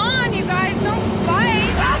that? Come on, you guys, don't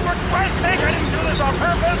fight. Ah, for Christ's sake, I didn't do this on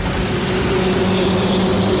purpose.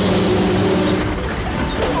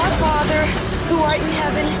 Our Father, who art in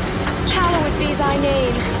heaven, hallowed be thy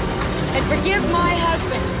name. And forgive my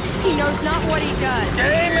husband. He knows not what he does.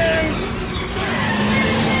 Amen.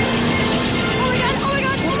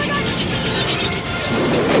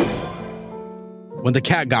 When the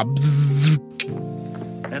cat got bzzz,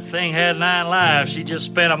 That thing had 9 lives. She just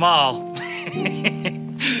spent them all.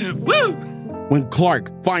 Woo! when Clark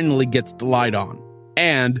finally gets the light on,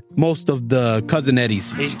 and most of the Cousin Eddie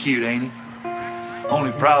scenes. He's cute, ain't he?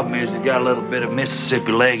 Only problem is he's got a little bit of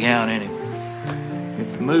Mississippi leghound in him.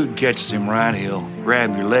 If the mood catches him right, he'll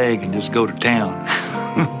grab your leg and just go to town.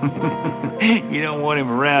 You don't want him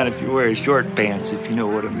around if you wear short pants, if you know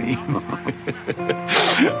what I mean.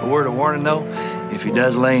 A word of warning, though, if he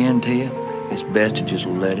does lay into you, it's best to just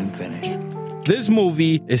let him finish. This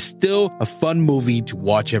movie is still a fun movie to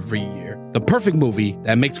watch every year. The perfect movie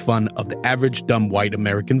that makes fun of the average dumb white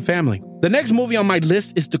American family. The next movie on my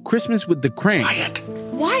list is The Christmas with the Cranks. Quiet.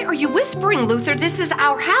 Why are you whispering, Luther? This is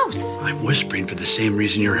our house. I'm whispering for the same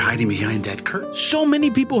reason you're hiding behind that curtain. So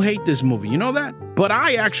many people hate this movie, you know that? But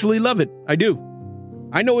I actually love it. I do.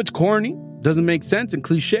 I know it's corny, doesn't make sense and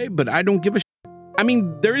cliche, but I don't give a shit. I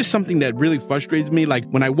mean, there is something that really frustrates me. Like,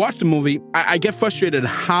 when I watch the movie, I get frustrated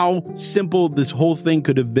how simple this whole thing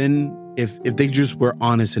could have been if they just were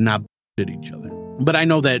honest and not at each other. But I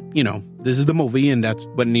know that, this is the movie and that's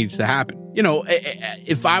what needs to happen.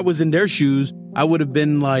 If I was in their shoes, I would have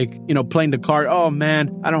been like, playing the card. Oh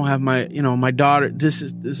man, I don't have my, my daughter. This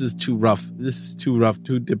is too rough. This is too rough,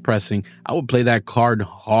 too depressing. I would play that card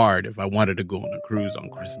hard if I wanted to go on a cruise on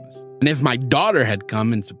Christmas. And if my daughter had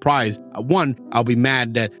come and surprised, I'll be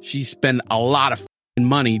mad that she spent a lot of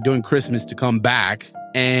money during Christmas to come back.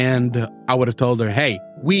 And I would have told her, hey,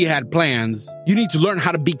 we had plans. You need to learn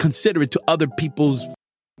how to be considerate to other people's,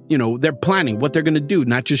 they're planning what they're going to do,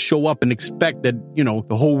 not just show up and expect that,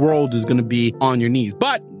 the whole world is going to be on your knees.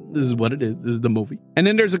 But this is what it is. This is the movie. And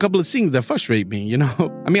then there's a couple of scenes that frustrate me,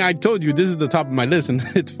 I mean, I told you this is the top of my list, and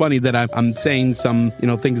it's funny that I'm saying some,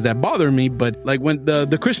 things that bother me, but like when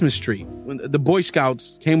the Christmas tree, when the Boy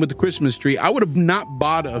Scouts came with the Christmas tree, I would have not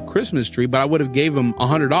bought a Christmas tree, but I would have gave them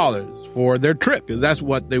 $100 for their trip because that's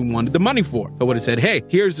what they wanted the money for. I would have said, hey,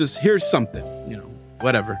 here's something,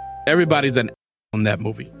 whatever. Everybody's an on that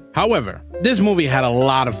movie. However, this movie had a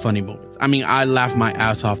lot of funny moments. I mean, I laughed my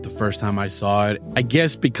ass off the first time I saw it. I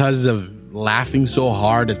guess because of laughing so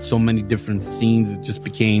hard at so many different scenes, it just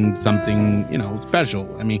became something,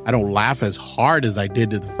 special. I mean, I don't laugh as hard as I did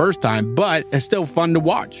the first time, but it's still fun to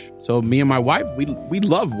watch. So me and my wife, we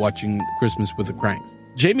love watching Christmas with the Cranks.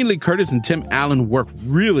 Jamie Lee Curtis and Tim Allen work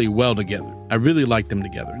really well together. I really like them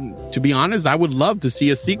together. And to be honest, I would love to see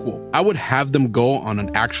a sequel. I would have them go on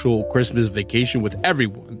an actual Christmas vacation with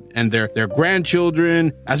everyone and their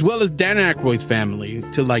grandchildren, as well as Dan Aykroyd's family,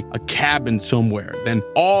 to like a cabin somewhere. Then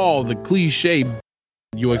all the cliche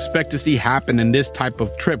you expect to see happen in this type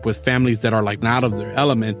of trip with families that are like out of their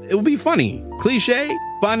element. It would be funny. Cliche,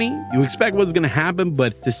 funny. You expect what's going to happen,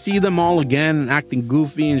 but to see them all again and acting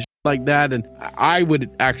goofy and like that, and I would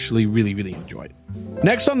actually really, really enjoy it.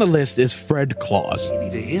 Next on the list is Fred Claus.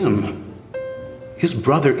 To him, his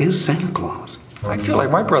brother is Santa Claus. I feel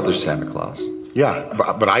like my brother's Santa Claus. Yeah,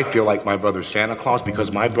 but I feel like my brother's Santa Claus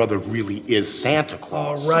because my brother really is Santa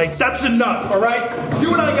Claus. All right, that's enough, all right?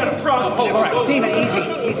 You and I got a problem. Oh, all right, Stephen,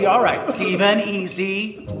 easy, all right. Stephen,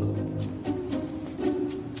 easy.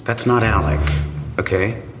 That's not Alec,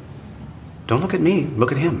 okay? Don't look at me,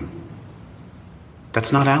 look at him.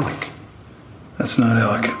 That's not Alec. That's not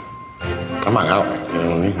Alec. I'm not Alec, you know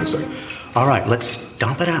what I mean? It's like, all right, let's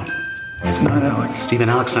dump it out. It's not Alec. Stephen,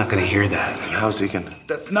 Alec's not going to hear that. How's he going to?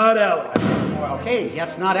 That's not Alec. Okay,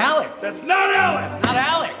 that's not Alec. That's not Alec. That's not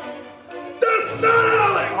Alec. That's not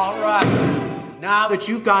Alec. All right. Now that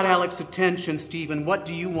you've got Alec's attention, Stephen, what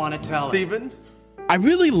do you want to tell him? Stephen? I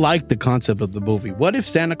really like the concept of the movie. What if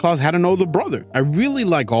Santa Claus had an older brother? I really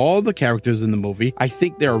like all the characters in the movie. I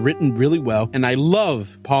think they're written really well, and I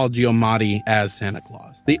love Paul Giamatti as Santa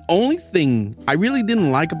Claus. The only thing I really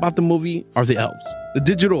didn't like about the movie are the elves. The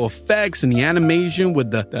digital effects and the animation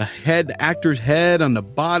with the actor's head on the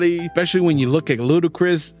body, especially when you look at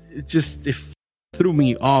Ludacris, it threw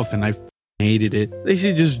me off, and I hated it. They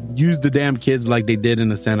should just use the damn kids like they did in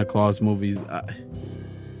the Santa Claus movies.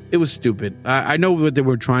 It was stupid. I know what they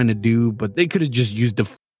were trying to do, but they could have just used the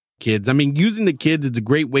kids. I mean, using the kids is a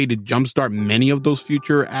great way to jumpstart many of those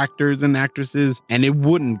future actors and actresses, and it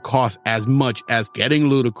wouldn't cost as much as getting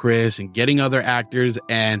Ludacris and getting other actors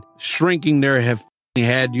and shrinking their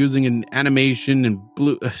head using an animation and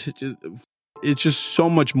blue. It's just so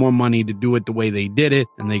much more money to do it the way they did it,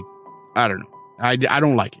 and I don't know. I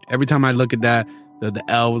don't like it. Every time I look at that, the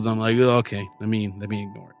elves, I'm like, oh, okay, let me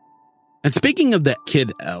ignore it. And speaking of the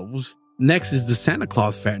kid elves, next is the Santa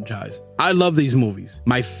Claus franchise. I love these movies.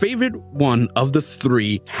 My favorite one of the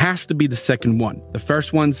three has to be the second one. The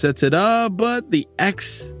first one sets it up, but the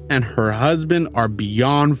ex and her husband are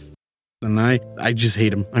beyond and I just hate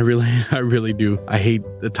them. I really do. I hate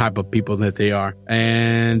the type of people that they are.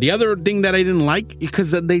 And the other thing that I didn't like,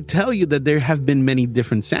 because they tell you that there have been many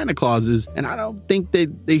different Santa Clauses, and I don't think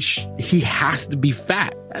that he has to be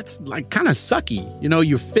fat. That's like kind of sucky.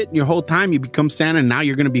 You're fit your whole time. You become Santa, and now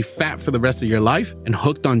you're going to be fat for the rest of your life and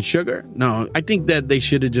hooked on sugar. No, I think that they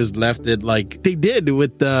should have just left it like they did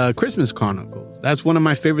with the Christmas Chronicles. That's one of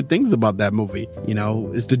my favorite things about that movie.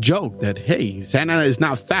 Is the joke that, hey, Santa is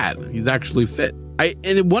not fat. He's actually fit.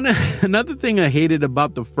 Another thing I hated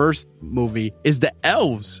about the first movie is the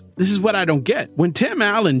elves. This is what I don't get. When Tim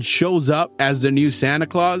Allen shows up as the new Santa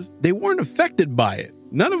Claus, they weren't affected by it.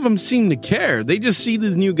 None of them seem to care. They just see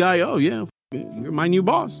this new guy. Oh, yeah, you're my new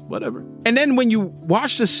boss, whatever. And then when you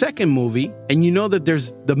watch the second movie and you know that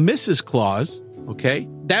there's the Mrs. Claus, okay,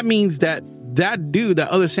 that means that dude, that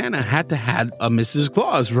other Santa, had to have a Mrs.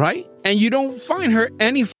 Claus, right? And you don't find her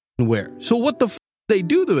anywhere. So what the they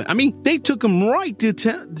do to it? I mean, they took him right to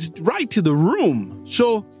the room.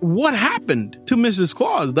 So what happened to Mrs.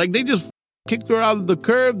 Claus? Like, they just kicked her out of the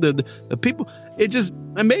curb. The people, it just,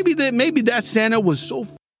 and maybe that Santa was so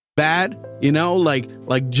bad,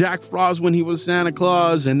 like Jack Frost when he was Santa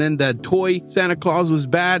Claus, and then that toy Santa Claus was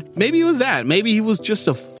bad. Maybe it was that. Maybe he was just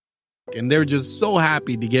and they're just so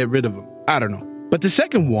happy to get rid of him. I don't know. But the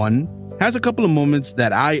second one has a couple of moments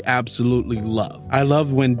that I absolutely love. I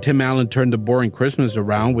love when Tim Allen turned the boring Christmas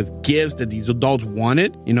around with gifts that these adults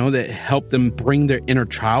wanted, that helped them bring their inner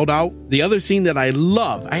child out. The other scene that I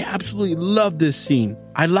absolutely love this scene.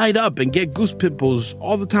 I light up and get goose pimples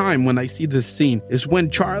all the time when I see this scene, is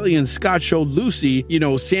when Charlie and Scott show Lucy,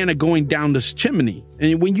 Santa going down this chimney.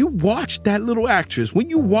 And when you watch that little actress,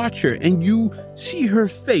 when you watch her and you see her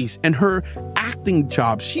face and her acting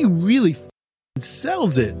chops, she really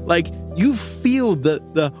sells it. Like, you feel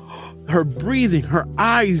her breathing, her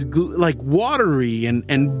eyes like watery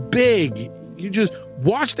and big. You just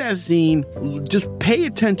watch that scene, just pay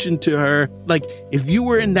attention to her. Like, if you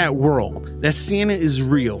were in that world, that Santa is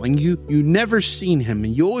real and you never seen him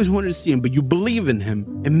and you always wanted to see him, but you believe in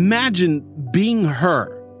him. Imagine being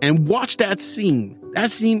her and watch that scene.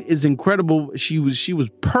 That scene is incredible. She was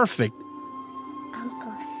perfect.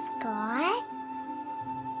 Uncle Scott?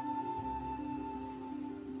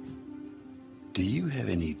 Do you have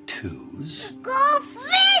any twos?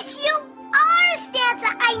 Goldfish, you are Santa!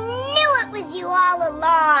 I knew it was you all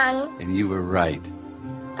along! And you were right.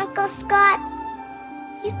 Uncle Scott,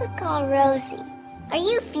 you look all rosy. Are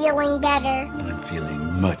you feeling better? I'm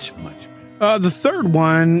feeling much, much better. The third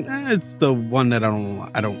one, it's the one that I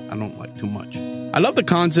don't like too much. I love the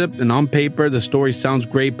concept, and on paper, the story sounds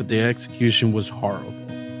great, but the execution was horrible.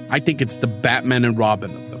 I think it's the Batman and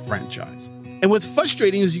Robin of the franchise. And what's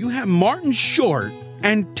frustrating is you have Martin Short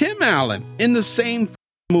and Tim Allen in the same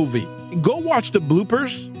movie. Go watch the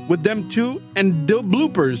bloopers with them too, and the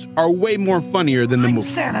bloopers are way more funnier than the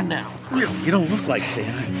movie. Santa now. Really? You don't look like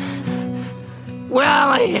Santa. Well,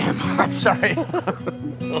 I am. I'm sorry.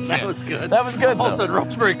 Well, that was good. That was good, Also,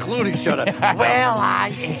 Rosemary Clooney showed up. Well, I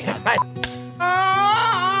am.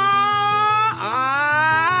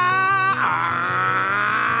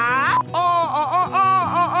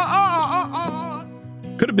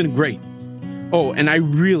 Could have been great. Oh, and I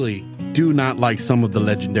really do not like some of the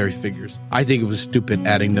legendary figures. I think it was stupid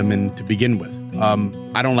adding them in to begin with.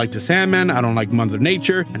 I don't like the Sandman, I don't like Mother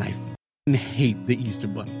Nature, and I hate the Easter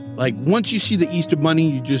Bunny. Like, once you see the Easter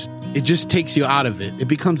Bunny, it just takes you out of it. It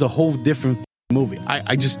becomes a whole different movie.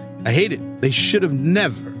 I hate it. They should have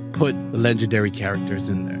never put the legendary characters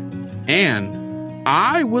in there. And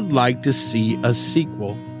I would like to see a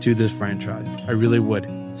sequel to this franchise. I really would.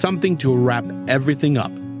 Something to wrap everything up.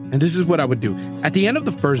 And this is what I would do. At the end of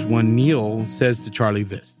the first one, Neil says to Charlie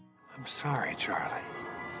this. I'm sorry, Charlie.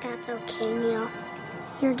 That's okay, Neil.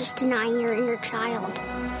 You're just denying your inner child.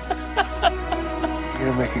 You're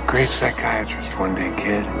gonna make a great psychiatrist one day,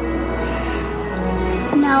 kid.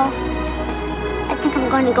 No. I think I'm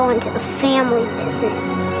going to go into the family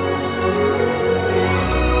business.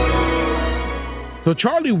 So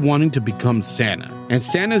Charlie wanting to become Santa, and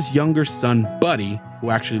Santa's younger son, Buddy,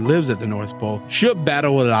 who actually lives at the North Pole, should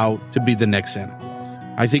battle it out to be the next Santa Claus.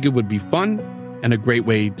 I think it would be fun and a great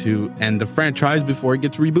way to end the franchise before it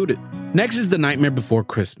gets rebooted. Next is The Nightmare Before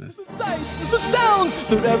Christmas. The sights, the sounds,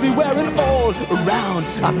 they're everywhere and all around.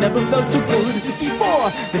 I've never felt so good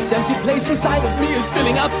before. This empty place inside of me is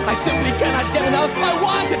filling up. I simply cannot get enough. I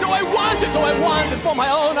want it, oh I want it, oh I want it for my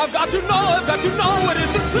own. I've got to know what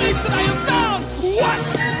is this place that I have found. What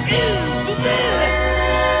is this?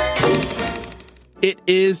 It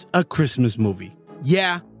is a Christmas movie.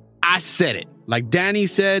 Yeah, I said it. Like Danny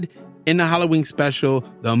said, in the Halloween special,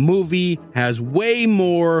 the movie has way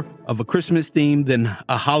more of a Christmas theme than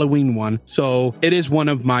a Halloween one, so it is one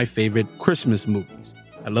of my favorite Christmas movies.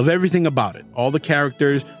 I love everything about it. All the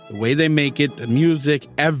characters, the way they make it, the music,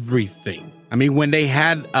 everything. I mean, when they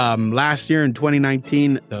had last year in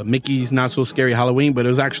 2019, the Mickey's Not So Scary Halloween, but it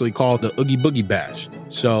was actually called the Oogie Boogie Bash.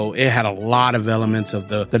 So it had a lot of elements of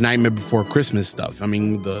the Nightmare Before Christmas stuff. I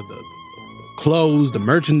mean, the clothes, the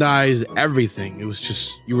merchandise, everything. It was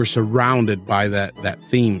just, you were surrounded by that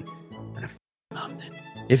theme. And I loved it.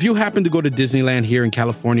 If you happen to go to Disneyland here in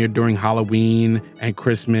California during Halloween and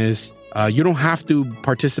Christmas, you don't have to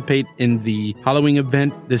participate in the Halloween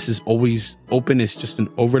event. This is always open. It's just an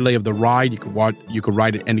overlay of the ride. You could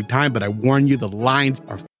ride it anytime, but I warn you, the lines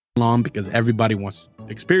are long because everybody wants to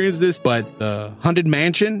experience this. But the Haunted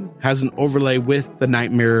Mansion has an overlay with the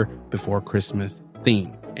Nightmare Before Christmas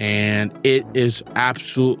theme. And it is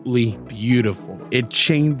absolutely beautiful. It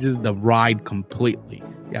changes the ride completely.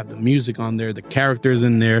 You have the music on there, the characters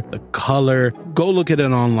in there, the color. Go look at it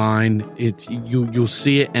online. You'll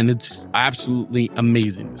see it, and it's absolutely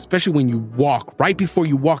amazing. Especially when you walk, right before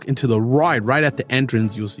you walk into the ride, right at the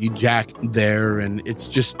entrance, you'll see Jack there, and it's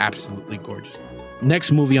just absolutely gorgeous.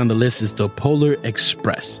 Next movie on the list is The Polar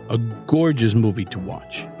Express, a gorgeous movie to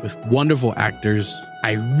watch with wonderful actors.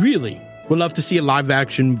 I really would love to see a live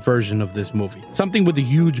action version of this movie. Something with a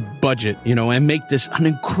huge budget, and make this an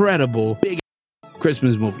incredible big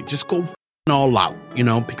Christmas movie. Just go all out,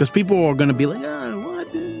 because people are going to be like,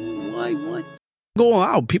 what? Go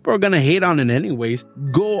out. People are going to hate on it anyways.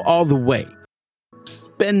 Go all the way.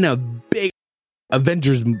 Spend a big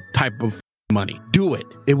Avengers type of money. Do it.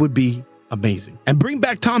 It would be amazing. And bring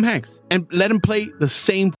back Tom Hanks and let him play the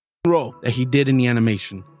same role that he did in the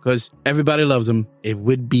animation, because everybody loves him. It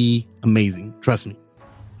would be amazing. Trust me.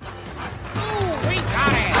 Ooh, we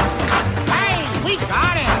got it. Hey, we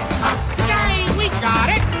got it. Say, we got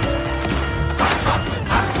it.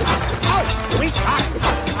 Oh, we got it.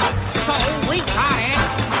 So we got it.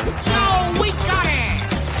 No, we got it.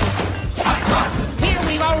 Here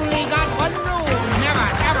we've only got one rule. Never,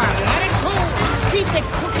 ever let it cool. Keep it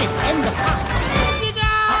cooking in the pot.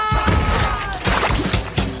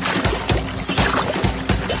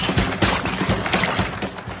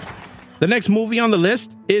 The next movie on the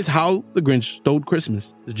list is How the Grinch Stole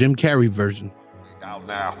Christmas, the Jim Carrey version. Down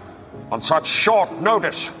now, on such short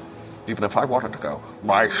notice, even if I wanted to go,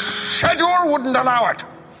 my schedule wouldn't allow it.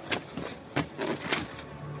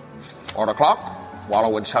 4 o'clock,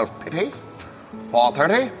 wallow in self-pity.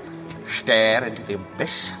 4:30, stare into the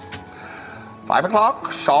abyss. 5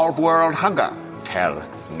 o'clock, solve world hunger. Tell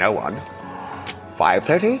no one.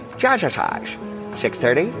 5:30, jazzercise.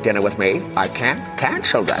 6:30, dinner with me. I can't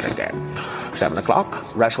cancel that again. 7 o'clock,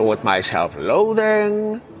 wrestle with my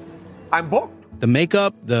self-loathing. I'm booked. The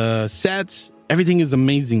makeup, the sets, everything is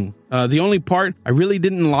amazing. The only part I really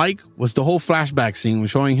didn't like was the whole flashback scene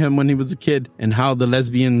showing him when he was a kid and how the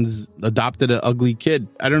lesbians adopted an ugly kid.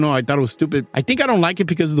 I don't know. I thought it was stupid. I think I don't like it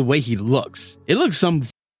because of the way he looks. It looks some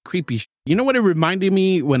creepy shit. You know what it reminded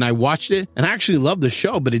me when I watched it? And I actually love the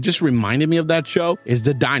show, but it just reminded me of that show is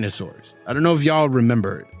the dinosaurs. I don't know if y'all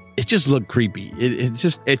remember it. It just looked creepy.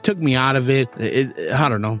 It took me out of it. I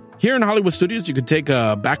don't know. Here in Hollywood Studios, you could take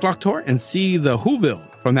a backlot tour and see the Whoville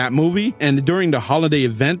from that movie. And during the holiday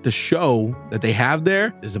event, the show that they have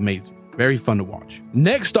there is amazing. Very fun to watch.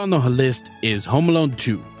 Next on the list is Home Alone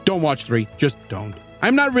 2. Don't watch 3. Just don't.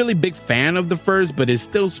 I'm not really a big fan of the first, but it's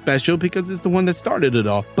still special because it's the one that started it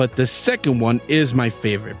all. But the second one is my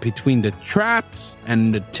favorite. Between the traps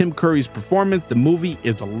and the Tim Curry's performance, the movie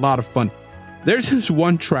is a lot of fun. There's this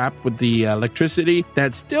one trap with the electricity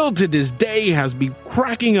that still to this day has me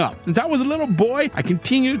cracking up. Since I was a little boy, I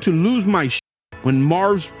continue to lose my shit when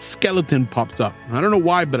Marv's skeleton pops up. I don't know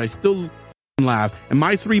why, but I still laugh. And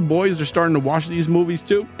my 3 boys are starting to watch these movies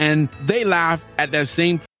too, and they laugh at that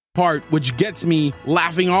same part, which gets me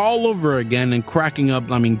laughing all over again and cracking up.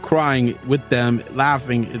 Crying with them,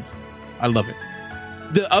 laughing. I love it.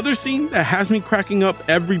 The other scene that has me cracking up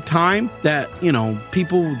every time that,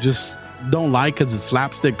 people just don't like because it's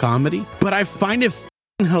slapstick comedy, but I find it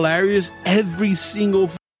hilarious every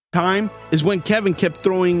single time is when Kevin kept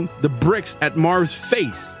throwing the bricks at Marv's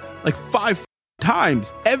face like 5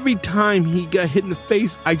 times. Every time he got hit in the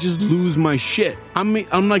face, I just lose my shit. I'm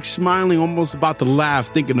like smiling, almost about to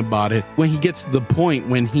laugh thinking about it when he gets to the point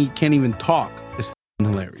when he can't even talk. It's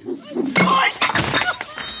hilarious.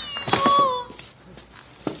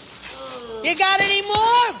 You got any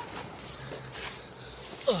more?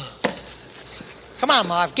 Come on,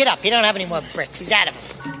 Marv, get up. You don't have any more bricks. He's out of them.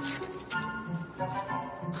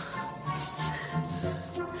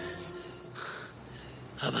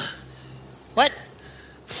 What?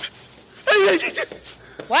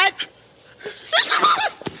 What?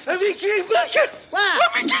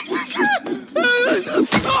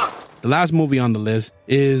 The last movie on the list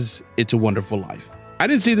is It's a Wonderful Life. I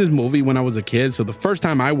didn't see this movie when I was a kid, so the first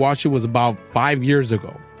time I watched it was about 5 years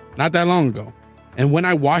ago. Not that long ago. And when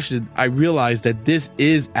I watched it, I realized that this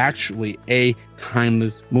is actually a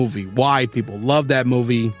timeless movie. Why people love that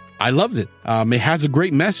movie. I loved it. It has a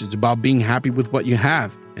great message about being happy with what you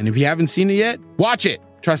have. And if you haven't seen it yet, watch it.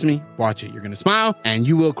 Trust me, watch it. You're going to smile and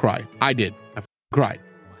you will cry. I did. I cried.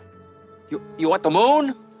 You want the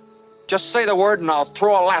moon? Just say the word and I'll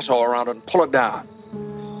throw a lasso around it and pull it down.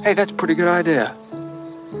 Hey, that's a pretty good idea.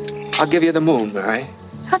 I'll give you the moon, Mary.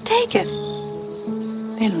 I'll take it.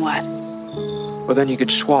 Then what? Well, then you could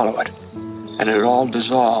swallow it, and it'd all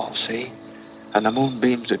dissolve, see? And the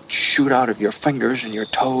moonbeams would shoot out of your fingers and your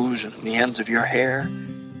toes and the ends of your hair.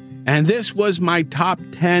 And this was my top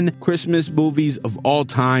 10 Christmas movies of all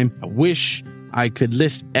time. I wish I could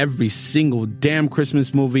list every single damn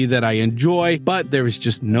Christmas movie that I enjoy, but there is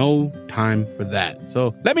just no time for that.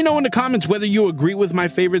 So let me know in the comments whether you agree with my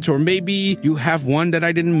favorites, or maybe you have one that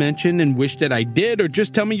I didn't mention and wish that I did, or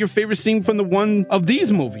just tell me your favorite scene from the one of these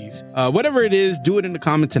movies. Whatever it is, do it in the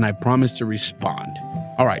comments and I promise to respond.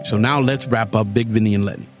 All right, so now let's wrap up Big Vinny and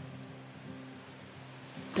Lenny.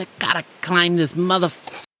 I gotta climb this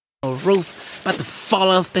roof. About to fall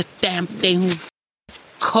off the damn thing.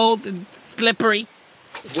 Cold and slippery.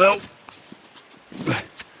 Well,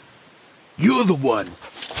 you're the one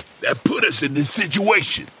that put us in this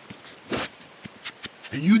situation.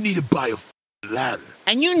 And you need to buy a ladder.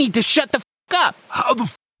 And you need to shut the up. How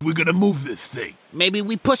the we gonna move this thing? Maybe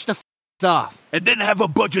we push the off. And then have a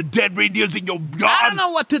bunch of dead reindeers in your yard? I don't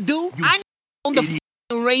know what to do. I own the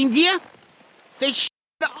reindeer. They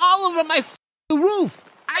all over my roof.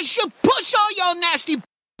 I should push all your nasty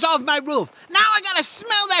off my roof. Now I gotta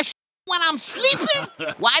smell that when I'm sleeping?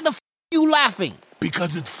 Why the you laughing?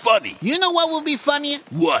 Because it's funny. You know what will be funnier?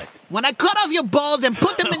 What? When I cut off your balls and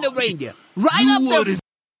put them in the reindeer. Right up there.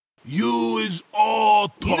 You is all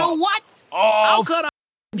talk. You know what? I'll cut off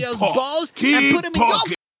your balls and put them in your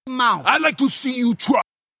mouth. I'd like to see you try.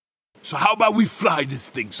 So how about we fly this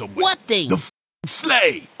thing somewhere? What thing? The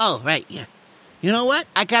sleigh. Oh, right, yeah. You know what?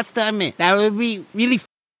 I got to admit, that would be really cool.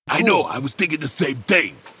 I know, I was thinking the same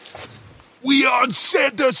thing. We are on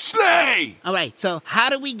Santa's sleigh! All right, so how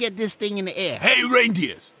do we get this thing in the air? Hey,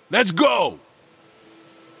 reindeers, let's go!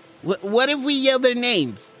 What if we yell their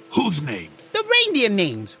names? Whose names? The reindeer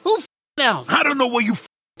names. Who else? I don't know what you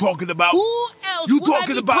talking about. Who else You would talking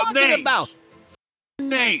I be about talking names? about?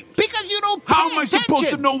 Names. Because you don't pay How am I attention. supposed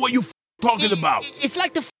to know what you talking about? It's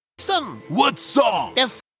like the song. What song?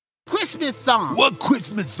 The Christmas song. What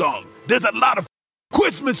Christmas song? There's a lot of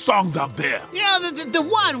Christmas songs out there. You know, the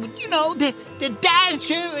one, you know, the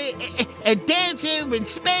Dancer and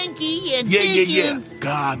Spanky and Dickens. Yeah.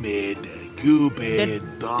 Comet,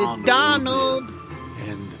 Cupid, Donald. Donald.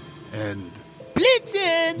 And...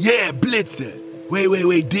 Blitzen. Yeah, Blitzen.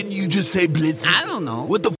 Wait. Didn't you just say Blitzen? I don't know.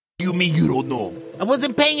 What the you mean you don't know? I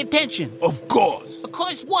wasn't paying attention. Of course. Of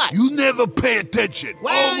course what? You never pay attention.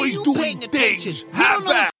 Well, Always you doing paying things attention. You don't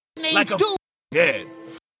know half-assed. the names Like a too. Yeah.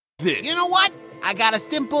 This. You know what? I got a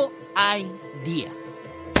simple idea.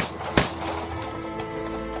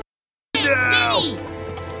 No. Lenny!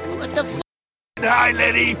 What the f***? Hi,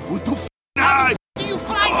 Lenny. What the f***? Hi. Do you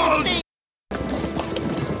fly this thing?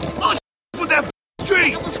 Oh, for that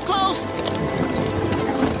tree. It was close.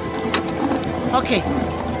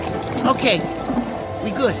 Okay. We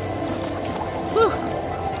good. Whew.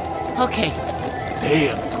 Okay.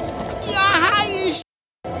 Damn. You're high as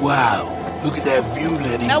Wow. Look at that view,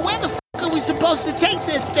 Lenny. Now where the f*** are we supposed to take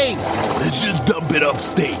this thing? Let's just dump it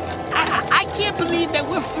upstate. I can't believe that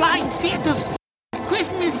we're flying Santa's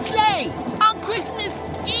Christmas sleigh on Christmas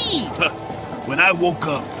Eve. When I woke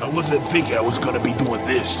up, I wasn't thinking I was going to be doing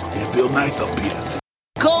this. It feel nice up here.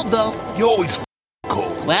 Cold, though. You always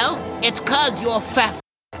cold. Well, it's cause you're fat.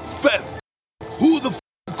 Fat? Who the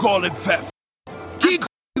call it fat? Keep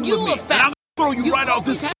you with me, fat. and I'm going to throw you right off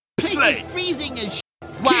this sleigh. Freezing and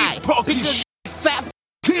Why? Keep talking because fat.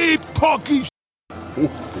 Keep talking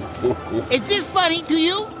Is this funny to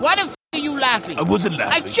you? Why the f*** are you laughing? I wasn't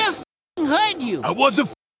laughing. I just heard you. I wasn't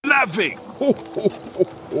laughing.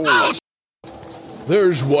 Oh,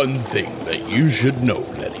 There's one thing that you should know,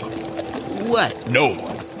 Lenny. What? No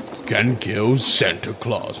one can kill Santa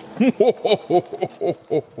Claus.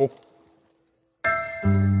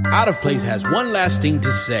 Out of Place has one last thing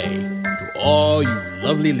to say to all you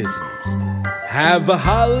lovely listeners. Have a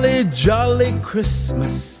holly jolly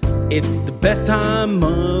Christmas. It's the best time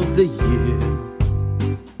of the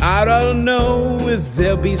year. I don't know if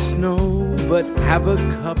there'll be snow, but have a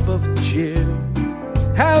cup of cheer.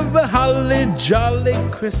 Have a holly jolly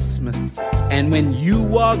Christmas. And when you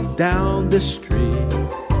walk down the street,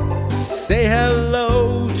 say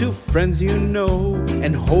hello to friends you know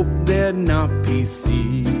and hope they're not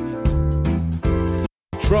PC.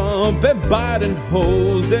 Trump and Biden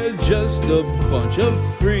hoes, they're just a bunch of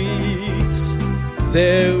freaks.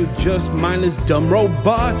 They're just mindless dumb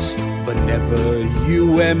robots, but never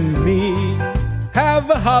you and me. Have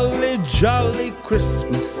a holly jolly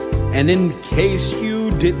Christmas, and in case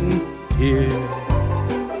you didn't hear,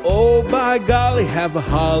 oh by golly, have a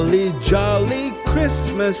holly jolly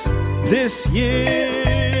Christmas this year.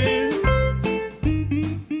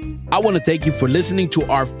 I want to thank you for listening to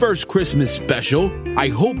our first Christmas special. I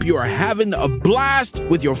hope you are having a blast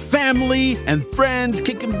with your family and friends,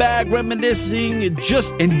 kicking back, reminiscing, and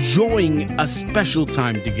just enjoying a special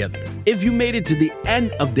time together. If you made it to the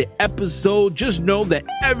end of the episode, just know that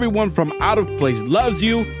everyone from Out of Place loves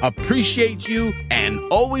you, appreciates you, and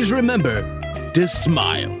always remember to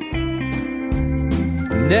smile.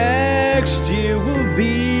 Next year will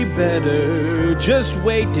be better. Just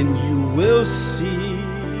wait and you will see.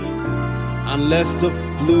 Unless the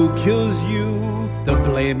flu kills you, they'll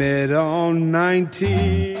blame it on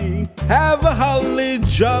 19. Have a holly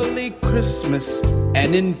jolly Christmas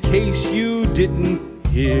And in case you didn't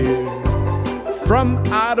hear, from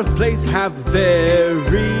Out of Place, have a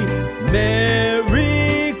very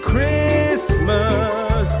Merry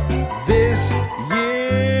Christmas this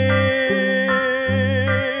year.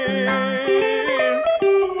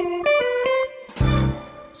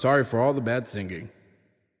 Sorry for all the bad singing.